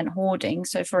prevent hoarding.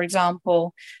 So, for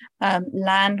example,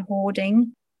 land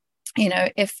hoarding.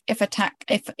 If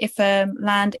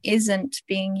land isn't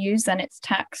being used, then it's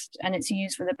taxed and it's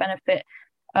used for the benefit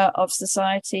of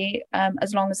society,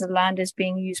 as long as the land is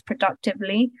being used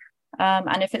productively.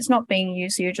 And if it's not being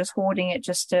used, you're just hoarding it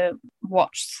just to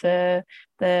watch the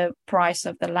price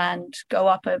of the land go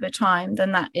up over time,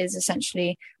 then that is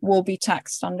essentially will be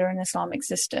taxed under an Islamic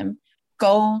system.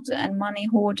 Gold and money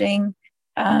hoarding.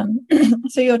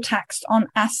 So you're taxed on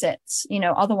assets,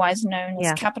 otherwise known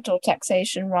as capital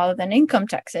taxation rather than income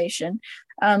taxation,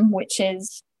 which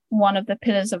is one of the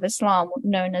pillars of Islam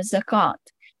known as zakat.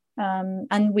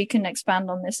 And we can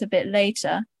expand on this a bit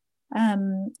later.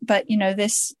 But,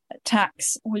 this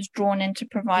tax was drawn in to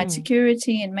provide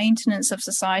security and maintenance of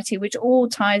society, which all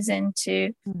ties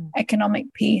into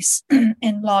economic peace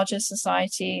in larger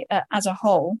society as a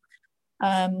whole.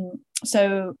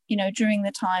 So, during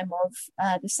the time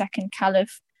of the second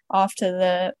caliph after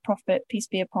the Prophet, peace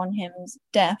be upon him's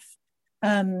death,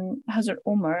 Hazrat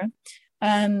Umar,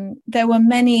 there were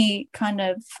many kind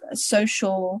of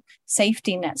social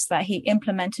safety nets that he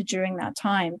implemented during that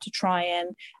time to try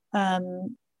and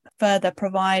further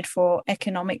provide for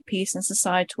economic peace and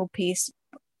societal peace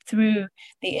through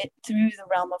the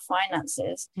realm of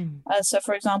finances. So,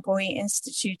 for example, he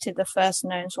instituted the first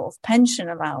known sort of pension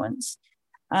allowance.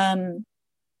 And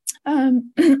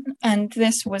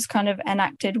this was kind of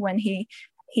enacted when he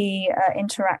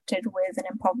interacted with an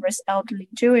impoverished elderly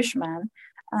Jewish man,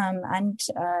 and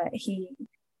he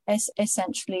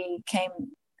essentially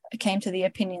came to the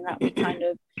opinion that we kind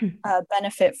of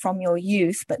benefit from your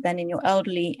youth, but then in your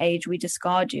elderly age we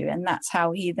discard you, and that's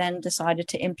how he then decided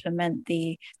to implement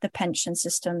the pension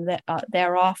system that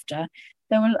thereafter.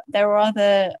 There were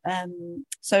other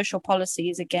social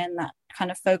policies again that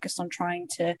kind of focused on trying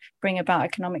to bring about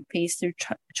economic peace through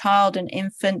child and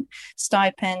infant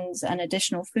stipends and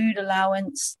additional food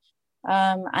allowance,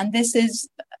 and this is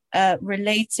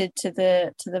related to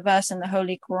the verse in the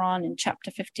Holy Quran in chapter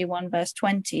 51 verse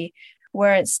 20,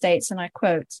 where it states, and I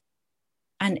quote,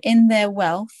 "And in their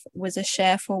wealth was a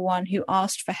share for one who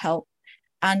asked for help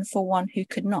and for one who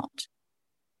could not."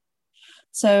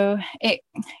 So it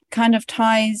kind of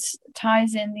ties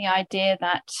in the idea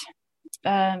that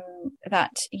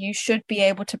that you should be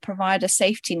able to provide a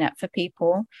safety net for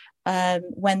people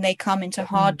when they come into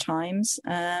hard times,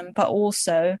 but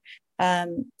also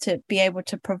to be able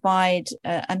to provide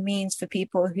a means for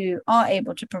people who are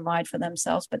able to provide for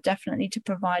themselves, but definitely to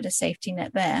provide a safety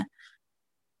net there.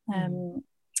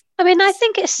 I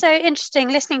think it's so interesting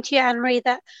listening to you, Anne-Marie,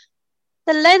 that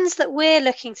the lens that we're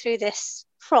looking through this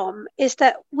from is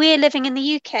that we're living in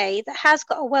the UK that has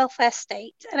got a welfare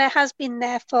state, and it has been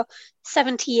there for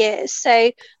 70 years.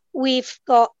 So we've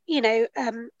got,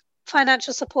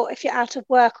 financial support if you're out of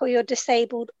work or you're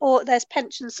disabled, or there's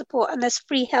pension support and there's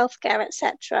free healthcare,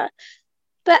 etc.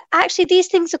 But actually these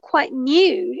things are quite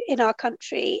new in our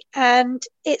country, and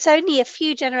it's only a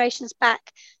few generations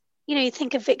back. You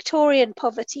think of Victorian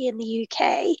poverty in the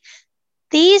UK.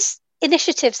 These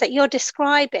initiatives that you're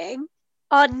describing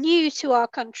are new to our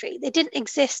country. They didn't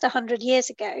exist 100 years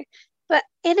ago. But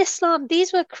in Islam,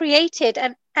 these were created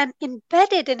and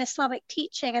embedded in Islamic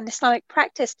teaching and Islamic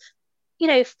practice,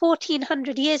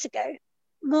 1,400 years ago,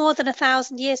 more than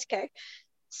 1,000 years ago.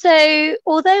 So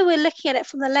although we're looking at it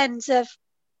from the lens of,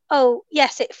 oh,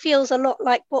 yes, it feels a lot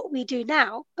like what we do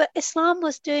now, but Islam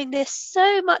was doing this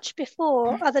so much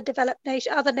before other developed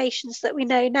other nations that we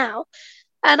know now.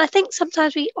 And I think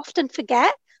sometimes we often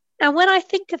forget. And when I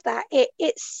think of that,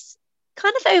 it's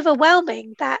kind of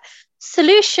overwhelming that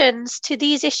solutions to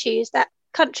these issues that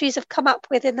countries have come up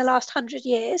with in the last 100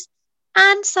 years,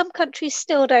 and some countries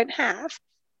still don't have,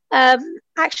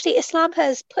 actually, Islam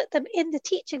has put them in the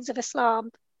teachings of Islam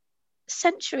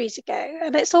centuries ago.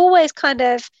 And it's always kind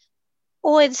of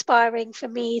awe-inspiring for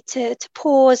me to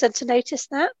pause and to notice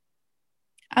that.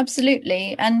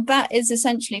 Absolutely. And that is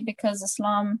essentially because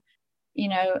Islam,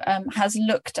 has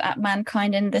looked at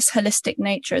mankind in this holistic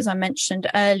nature, as I mentioned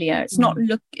earlier.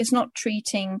 It's not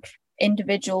treating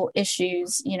individual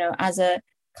issues, as a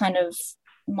kind of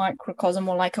microcosm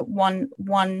or like a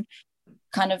one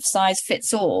kind of size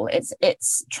fits all.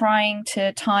 It's trying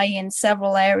to tie in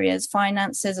several areas,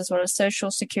 finances as well as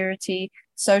social security,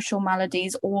 social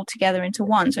maladies, all together into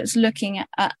one. So it's looking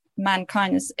at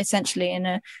mankind as essentially in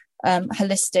a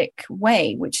holistic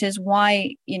way, which is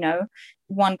why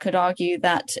one could argue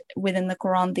that within the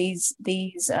Quran these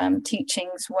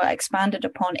teachings were expanded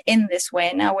upon in this way,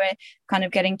 and now we're kind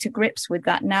of getting to grips with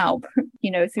that now,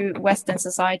 through Western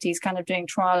societies kind of doing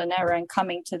trial and error and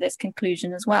coming to this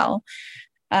conclusion as well.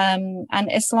 And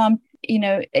Islam,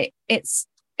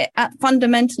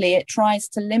 fundamentally it tries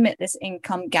to limit this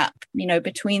income gap,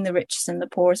 between the richest and the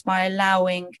poorest by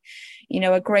allowing,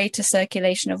 a greater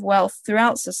circulation of wealth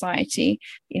throughout society,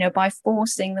 by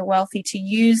forcing the wealthy to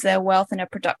use their wealth in a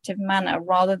productive manner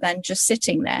rather than just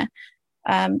sitting there.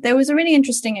 There was a really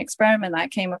interesting experiment that I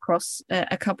came across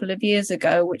a couple of years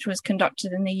ago, which was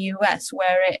conducted in the US,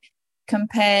 where it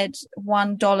compared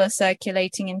 $1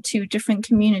 circulating in two different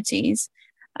communities,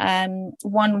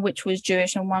 one which was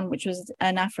Jewish and one which was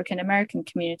an African American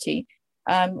community,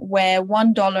 where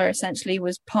 $1 essentially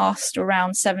was passed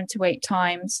around 7 to 8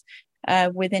 times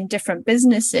within different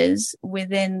businesses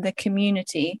within the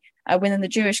community, within the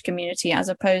Jewish community, as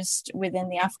opposed within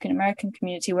the African American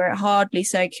community, where it hardly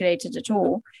circulated at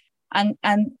all. And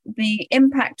the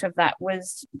impact of that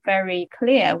was very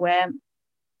clear, where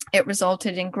it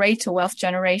resulted in greater wealth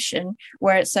generation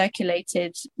where it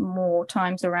circulated more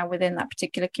times around within that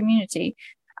particular community.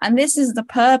 And this is the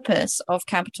purpose of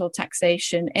capital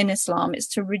taxation in Islam, is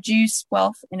to reduce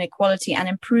wealth inequality and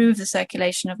improve the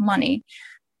circulation of money.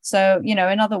 So,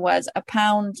 in other words, a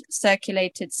pound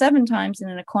circulated 7 times in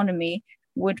an economy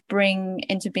would bring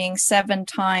into being 7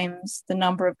 times the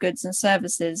number of goods and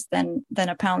services than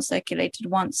a pound circulated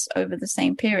once over the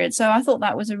same period. So I thought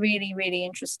that was a really, really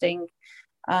interesting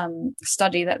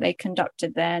study that they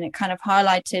conducted there, and it kind of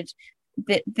highlighted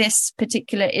this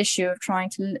particular issue of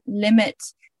trying to limit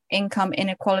income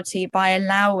inequality by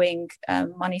allowing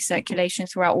money circulation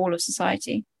throughout all of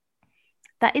society.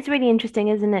 That is really interesting,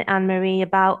 isn't it, Anne-Marie,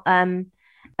 about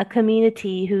a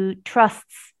community who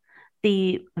trusts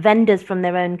the vendors from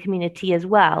their own community as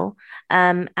well,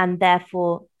 and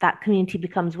therefore that community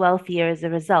becomes wealthier as a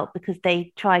result because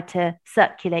they try to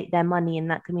circulate their money in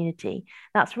that community.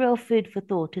 That's real food for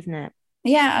thought, isn't it?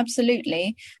 Yeah,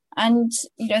 absolutely. And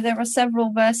there are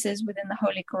several verses within the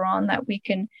Holy Quran that we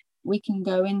can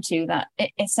go into that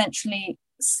essentially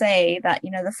say that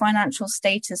the financial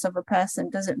status of a person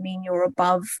doesn't mean you're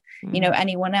above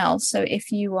anyone else. So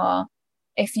if you are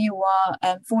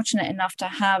fortunate enough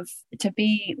to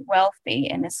be wealthy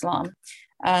in Islam,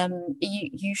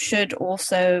 you should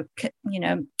also,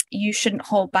 you shouldn't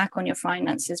hold back on your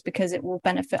finances because it will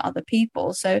benefit other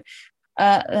people. So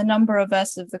a number of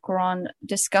verses of the Quran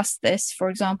discuss this. For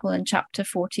example, in chapter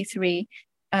 43,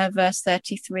 verse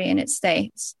 33, and it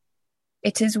states,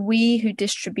 "It is we who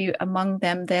distribute among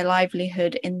them their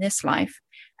livelihood in this life,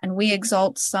 and we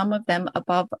exalt some of them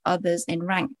above others in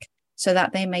rank, so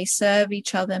that they may serve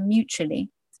each other mutually.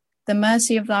 The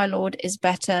mercy of thy Lord is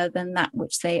better than that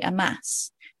which they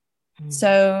amass."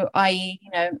 So, i.e.,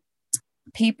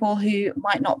 people who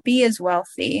might not be as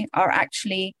wealthy are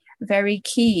actually very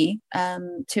key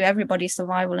to everybody's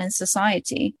survival in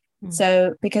society.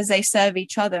 So, because they serve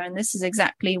each other, and this is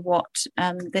exactly what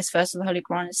this verse of the Holy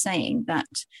Quran is saying, that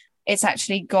it's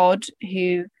actually God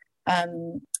who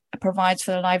provides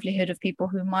for the livelihood of people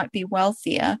who might be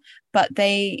wealthier, but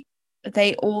they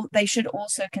should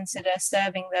also consider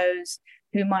serving those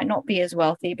who might not be as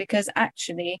wealthy, because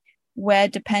actually we're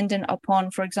dependent upon,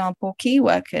 for example, key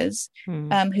workers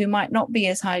who might not be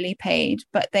as highly paid,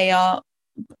 but they are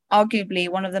arguably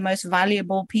one of the most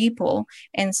valuable people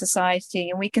in society.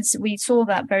 And we saw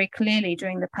that very clearly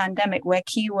during the pandemic, where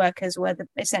key workers were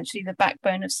essentially the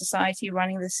backbone of society,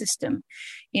 running the system,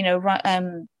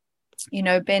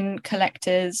 bin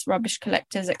collectors, rubbish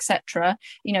collectors, etc.,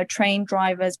 train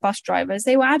drivers, bus drivers.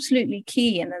 They were absolutely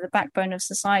key and they're the backbone of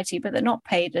society, but they're not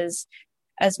paid as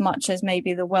much as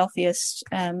maybe the wealthiest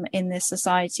in this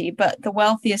society. But the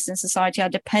wealthiest in society are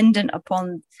dependent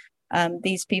upon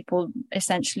these people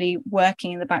essentially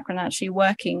working in the background, actually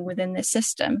working within this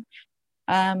system.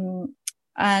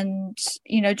 And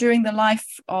during the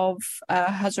life of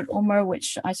Hazrat Umar,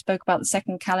 which I spoke about, the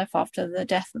second caliph after the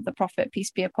death of the Prophet,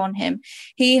 peace be upon him,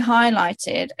 he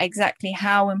highlighted exactly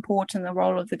how important the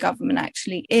role of the government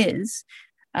actually is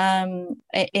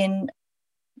in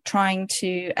trying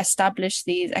to establish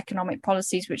these economic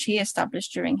policies which he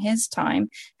established during his time.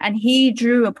 And he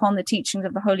drew upon the teachings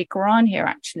of the Holy Quran here,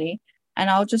 actually.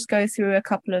 And I'll just go through a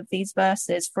couple of these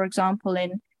verses. For example,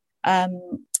 in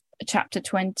chapter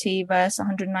 20, verse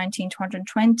 119 to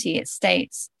 120, it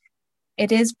states,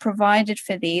 "It is provided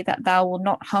for thee that thou wilt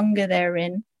not hunger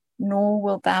therein, nor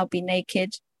wilt thou be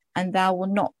naked, and thou wilt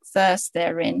not thirst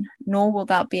therein, nor wilt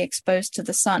thou be exposed to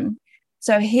the sun."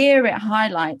 So here it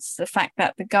highlights the fact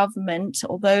that the government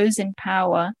or those in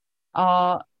power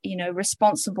are,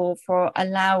 responsible for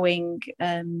allowing,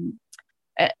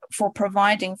 for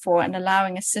providing for and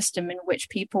allowing a system in which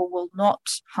people will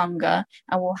not hunger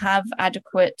and will have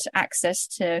adequate access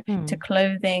to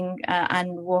clothing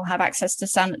and will have access to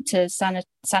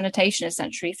sanitation,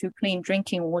 essentially through clean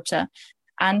drinking water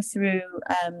and through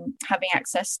having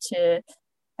access to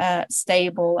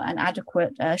stable and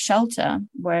adequate shelter,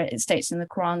 where it states in the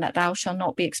Quran that thou shalt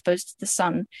not be exposed to the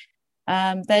sun.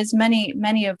 There's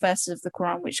many of verses of the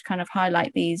Quran which kind of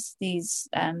highlight these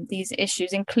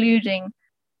issues, including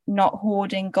not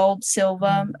hoarding gold,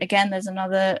 silver. Again, there's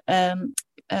another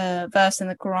verse in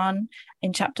the Quran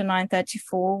in chapter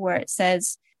 9:34 where it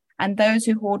says, "And those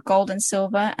who hoard gold and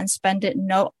silver and spend it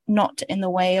not in the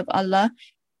way of Allah,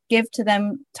 give to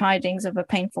them tidings of a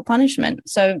painful punishment."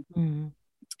 So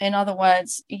in other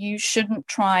words, you shouldn't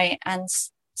try and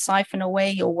siphon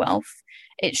away your wealth.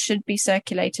 It should be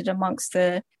circulated amongst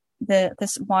the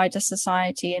wider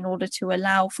society in order to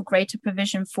allow for greater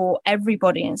provision for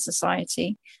everybody in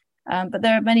society. But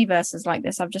there are many verses like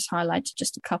this. I've just highlighted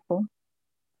just a couple.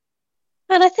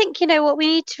 And I think, what we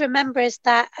need to remember is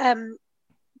that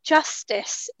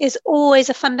justice is always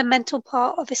a fundamental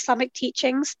part of Islamic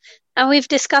teachings. And we've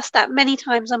discussed that many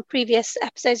times on previous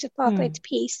episodes of Pathway to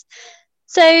Peace.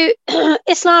 So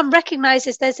Islam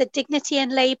recognizes there's a dignity in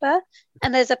labor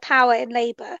and there's a power in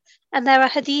labor. And there are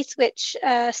hadith which,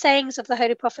 sayings of the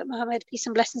Holy Prophet Muhammad, peace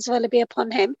and blessings of Allah be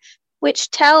upon him,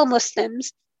 which tell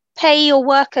Muslims, pay your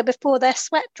worker before their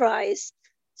sweat dries.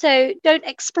 So don't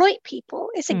exploit people.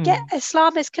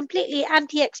 Islam is completely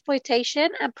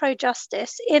anti-exploitation and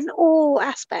pro-justice in all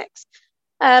aspects.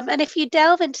 And if you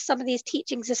delve into some of these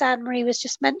teachings, as Anne-Marie was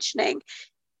just mentioning,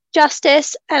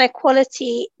 justice and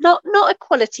equality, not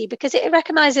equality, because it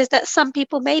recognizes that some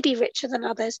people may be richer than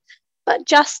others, but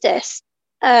justice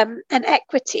and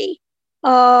equity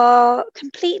are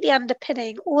completely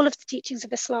underpinning all of the teachings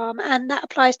of Islam, and that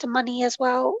applies to money as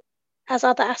well as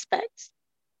other aspects.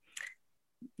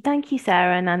 Thank you,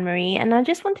 Sarah and Anne-Marie. And I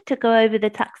just wanted to go over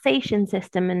the taxation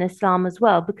system in Islam as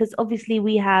well, because obviously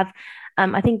we have,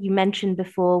 I think you mentioned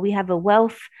before, we have a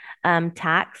wealth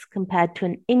tax compared to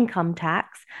an income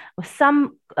tax.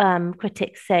 Some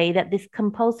critics say that this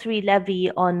compulsory levy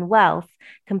on wealth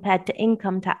compared to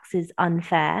income tax is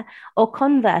unfair, or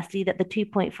conversely, that the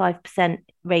 2.5%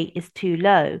 rate is too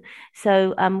low.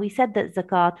 So we said that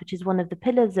zakat, which is one of the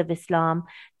pillars of Islam,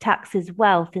 taxes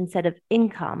wealth instead of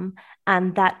income,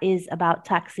 and that is about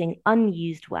taxing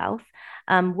unused wealth.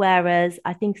 Whereas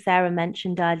I think Sarah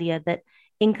mentioned earlier that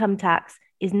income tax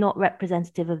is not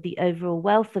representative of the overall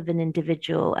wealth of an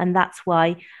individual, and that's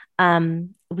why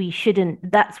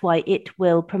that's why it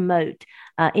will promote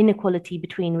inequality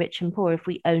between rich and poor if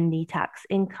we only tax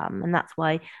income, and that's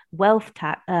why wealth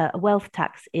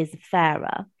tax is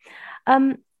fairer.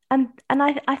 And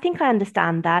I think I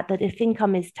understand that if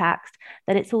income is taxed,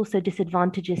 that it's also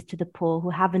disadvantageous to the poor who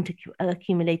haven't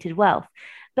accumulated wealth.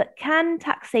 But can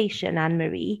taxation,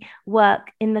 Anne-Marie,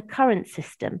 work in the current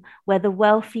system where the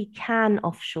wealthy can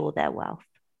offshore their wealth?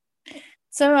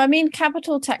 So,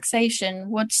 capital taxation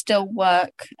would still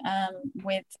work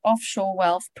with offshore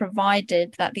wealth,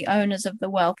 provided that the owners of the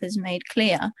wealth is made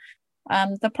clear.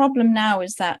 The problem now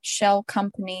is that shell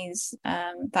companies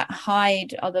that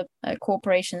hide other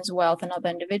corporations' wealth and other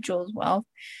individuals' wealth,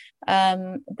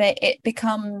 it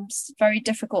becomes very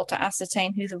difficult to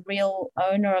ascertain who the real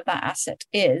owner of that asset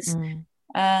is,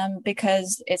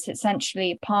 because it's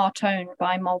essentially part owned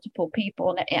by multiple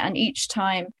people. And each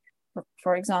time,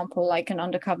 for example, like an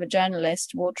undercover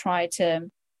journalist will try to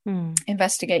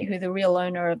investigate who the real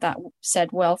owner of that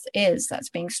said wealth is that's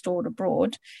being stored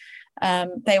abroad,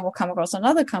 they will come across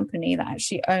another company that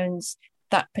actually owns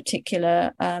that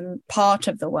particular part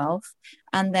of the wealth.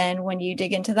 And then when you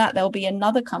dig into that, there'll be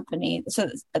another company. So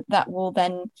that will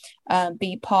then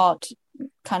be part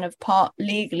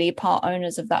legally part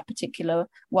owners of that particular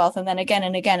wealth. And then again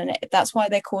and again. And that's why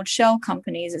they're called shell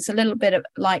companies. It's a little bit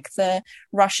like the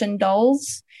Russian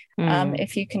dolls.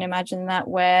 If you can imagine that,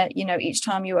 where, each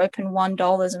time you open one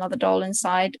doll, there's another doll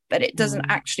inside, but it doesn't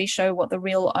actually show what the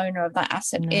real owner of that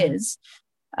asset is.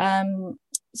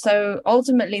 So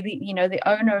ultimately, the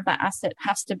owner of that asset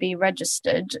has to be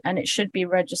registered, and it should be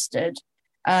registered,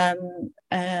 so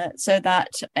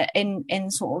that in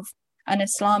sort of an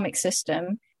Islamic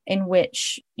system in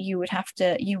which you would have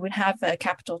a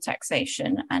capital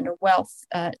taxation and a wealth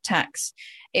tax,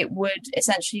 it would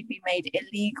essentially be made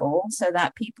illegal, so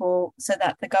that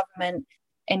the government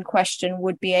in question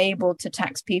would be able to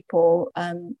tax people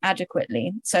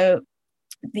adequately. So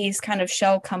these kind of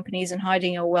shell companies and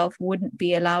hiding your wealth wouldn't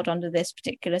be allowed under this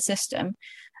particular system.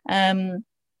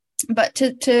 But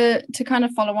to kind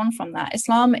of follow on from that,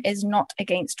 Islam is not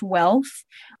against wealth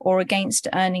or against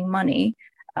earning money.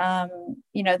 There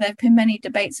have been many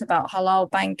debates about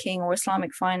halal banking or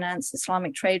Islamic finance,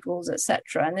 Islamic trade rules,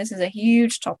 etc. And this is a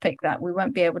huge topic that we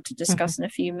won't be able to discuss in a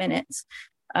few minutes.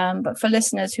 But for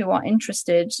listeners who are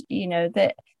interested,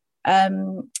 that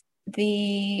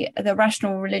the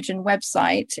Rational Religion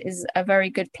website is a very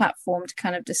good platform to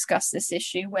kind of discuss this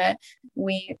issue, where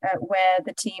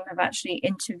the team have actually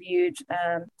interviewed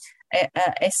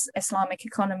Islamic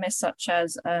economists such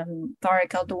as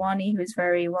Tariq Al-Dawani, who is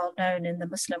very well known in the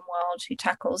Muslim world, who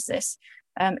tackles this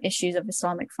issues of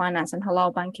Islamic finance and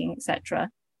halal banking, etc.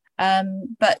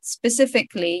 But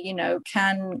specifically,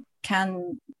 can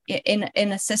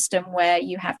in a system where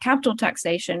you have capital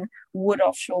taxation, would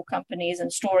offshore companies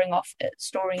and storing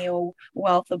your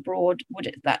wealth abroad,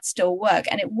 would that still work?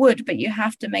 And it would, but you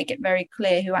have to make it very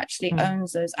clear who actually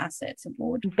owns those assets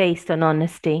abroad. Based on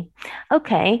honesty.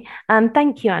 Okay.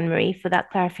 Thank you, Anne-Marie, for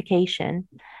that clarification.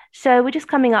 So we're just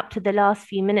coming up to the last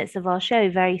few minutes of our show,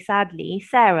 very sadly.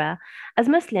 Sarah, as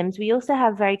Muslims, we also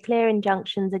have very clear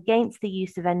injunctions against the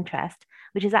use of interest,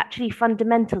 which is actually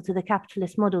fundamental to the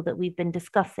capitalist model that we've been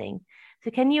discussing.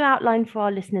 So can you outline for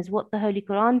our listeners what the Holy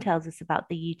Quran tells us about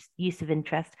the use of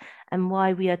interest and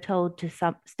why we are told to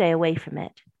stay away from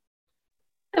it?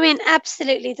 I mean,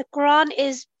 absolutely. The Quran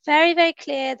is very, very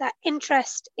clear that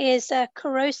interest is a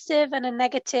corrosive and a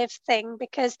negative thing,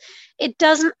 because it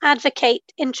doesn't advocate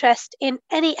interest in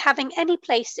having any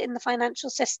place in the financial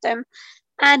system,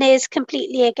 and is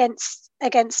completely against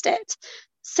it.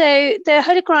 So the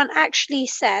Holy Quran actually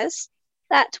says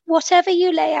that whatever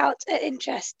you lay out at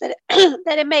interest, that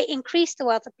it may increase the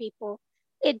wealth of people,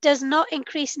 it does not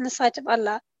increase in the sight of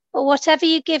Allah. But whatever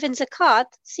you give in zakat,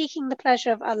 seeking the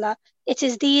pleasure of Allah, it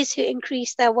is these who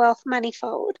increase their wealth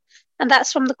manifold. And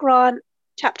that's from the Quran,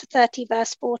 chapter 30,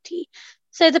 verse 40.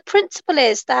 So the principle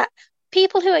is that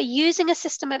people who are using a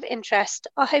system of interest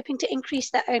are hoping to increase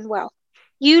their own wealth.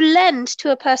 You lend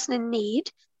to a person in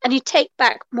need and you take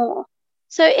back more.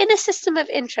 So in a system of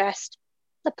interest,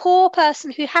 the poor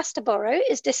person who has to borrow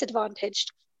is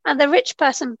disadvantaged, and the rich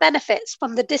person benefits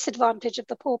from the disadvantage of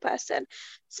the poor person.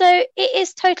 So it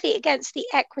is totally against the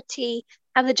equity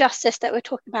and the justice that we were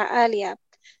talking about earlier.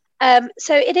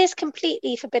 So it is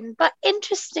completely forbidden. But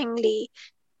interestingly,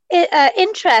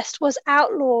 interest was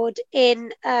outlawed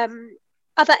in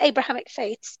other Abrahamic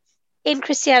faiths, in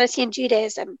Christianity and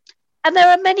Judaism. And there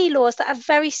are many laws that are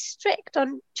very strict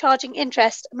on charging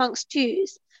interest amongst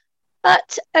Jews.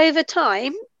 But over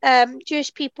time,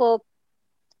 Jewish people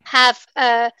have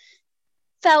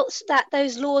felt that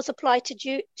those laws apply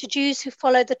to Jews who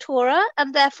follow the Torah,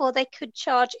 and therefore they could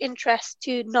charge interest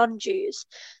to non-Jews.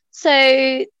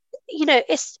 So,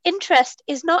 interest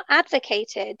is not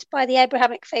advocated by the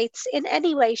Abrahamic faiths in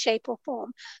any way, shape, or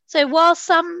form. So while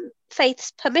some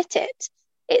faiths permit it,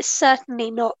 it's certainly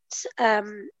not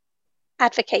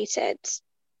advocated.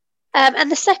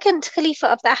 And the second Khalifa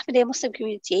of the Ahmadiyya Muslim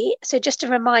community, so just a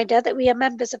reminder that we are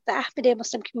members of the Ahmadiyya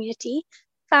Muslim community,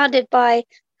 founded by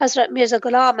Hazrat Mirza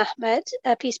Ghulam Ahmad,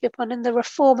 peace be upon him, the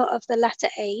reformer of the latter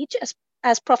age,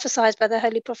 as prophesied by the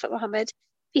Holy Prophet Muhammad,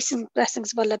 peace and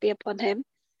blessings of Allah be upon him.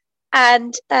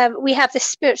 And we have the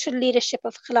spiritual leadership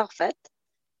of Khilafat.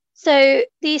 So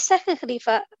the second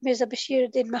Khalifa, Mirza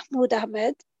Bashiruddin Mahmud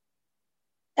Ahmad,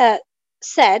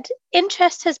 said,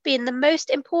 interest has been the most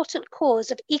important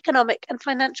cause of economic and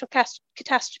financial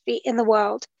catastrophe in the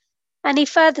world. And he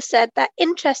further said that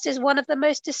interest is one of the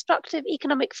most destructive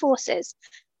economic forces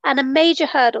and a major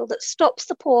hurdle that stops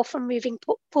the poor from moving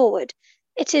forward.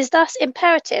 It is thus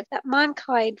imperative that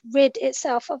mankind rid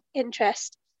itself of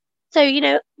interest. So,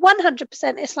 100%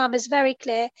 Islam is very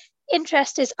clear.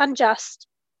 Interest is unjust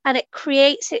and it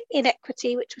creates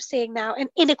inequity, which we're seeing now, and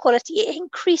inequality. It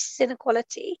increases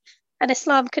inequality. And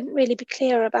Islam couldn't really be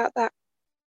clearer about that.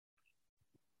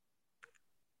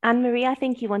 Anne-Marie, I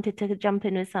think you wanted to jump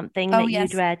in with something that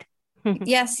yes. you'd read.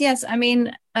 Yes. I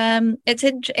mean, it's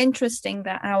interesting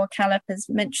that our Calip has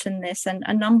mentioned this, and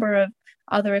a number of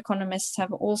other economists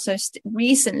have also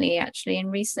recently, actually, in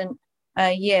recent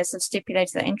years, have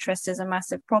stipulated that interest is a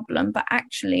massive problem. But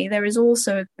actually, there is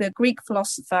also the Greek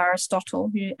philosopher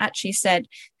Aristotle, who actually said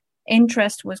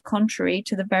interest was contrary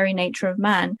to the very nature of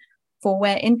man, for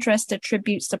where interest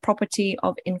attributes the property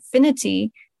of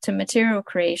infinity to material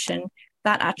creation,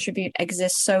 that attribute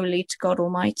exists solely to God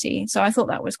Almighty. So I thought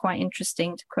that was quite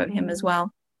interesting to quote him as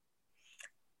well.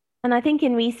 And I think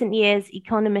in recent years,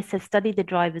 economists have studied the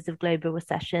drivers of global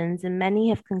recessions, and many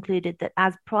have concluded that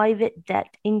as private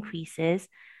debt increases,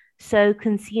 so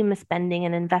consumer spending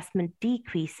and investment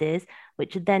decreases,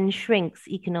 which then shrinks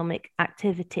economic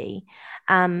activity.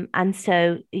 And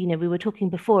so, we were talking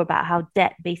before about how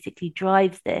debt basically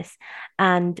drives this.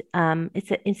 And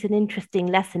it's an interesting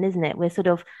lesson, isn't it?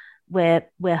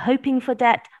 We're hoping for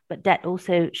debt, but debt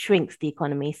also shrinks the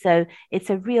economy. So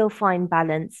it's a real fine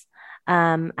balance.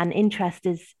 And interest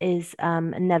is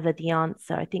never the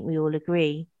answer. I think we all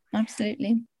agree.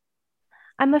 Absolutely.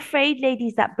 I'm afraid,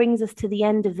 ladies, that brings us to the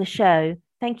end of the show.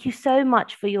 Thank you so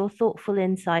much for your thoughtful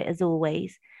insight as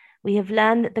always. We have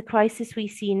learned that the crisis we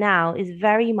see now is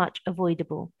very much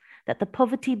avoidable, that the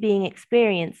poverty being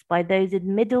experienced by those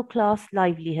in middle-class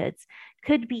livelihoods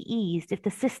could be eased if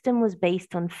the system was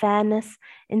based on fairness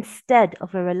instead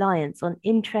of a reliance on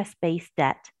interest-based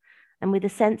debt, and with a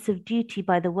sense of duty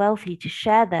by the wealthy to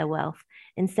share their wealth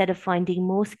instead of finding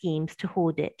more schemes to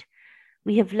hoard it.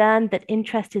 We have learned that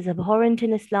interest is abhorrent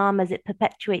in Islam as it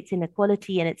perpetuates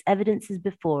inequality, and its evidence is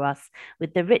before us,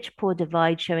 with the rich-poor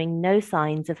divide showing no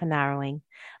signs of narrowing.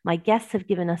 My guests have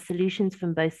given us solutions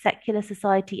from both secular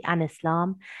society and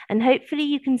Islam, and hopefully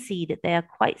you can see that they are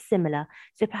quite similar.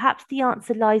 So perhaps the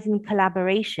answer lies in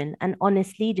collaboration and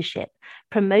honest leadership,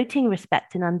 promoting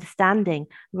respect and understanding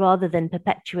rather than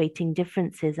perpetuating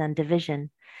differences and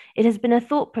division. It has been a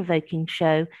thought-provoking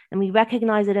show, and we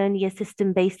recognize that only a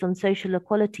system based on social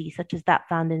equality, such as that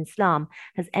found in Islam,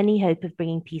 has any hope of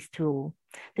bringing peace to all.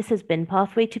 This has been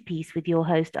Pathway to Peace with your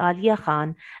host Alia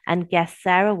Khan and guests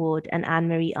Sarah Ward and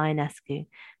Anne-Marie Ionescu.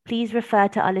 Please refer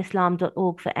to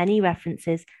alislam.org for any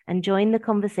references and join the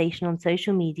conversation on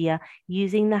social media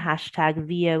using the hashtag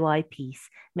VOIPeace.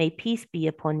 May peace be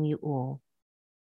upon you all.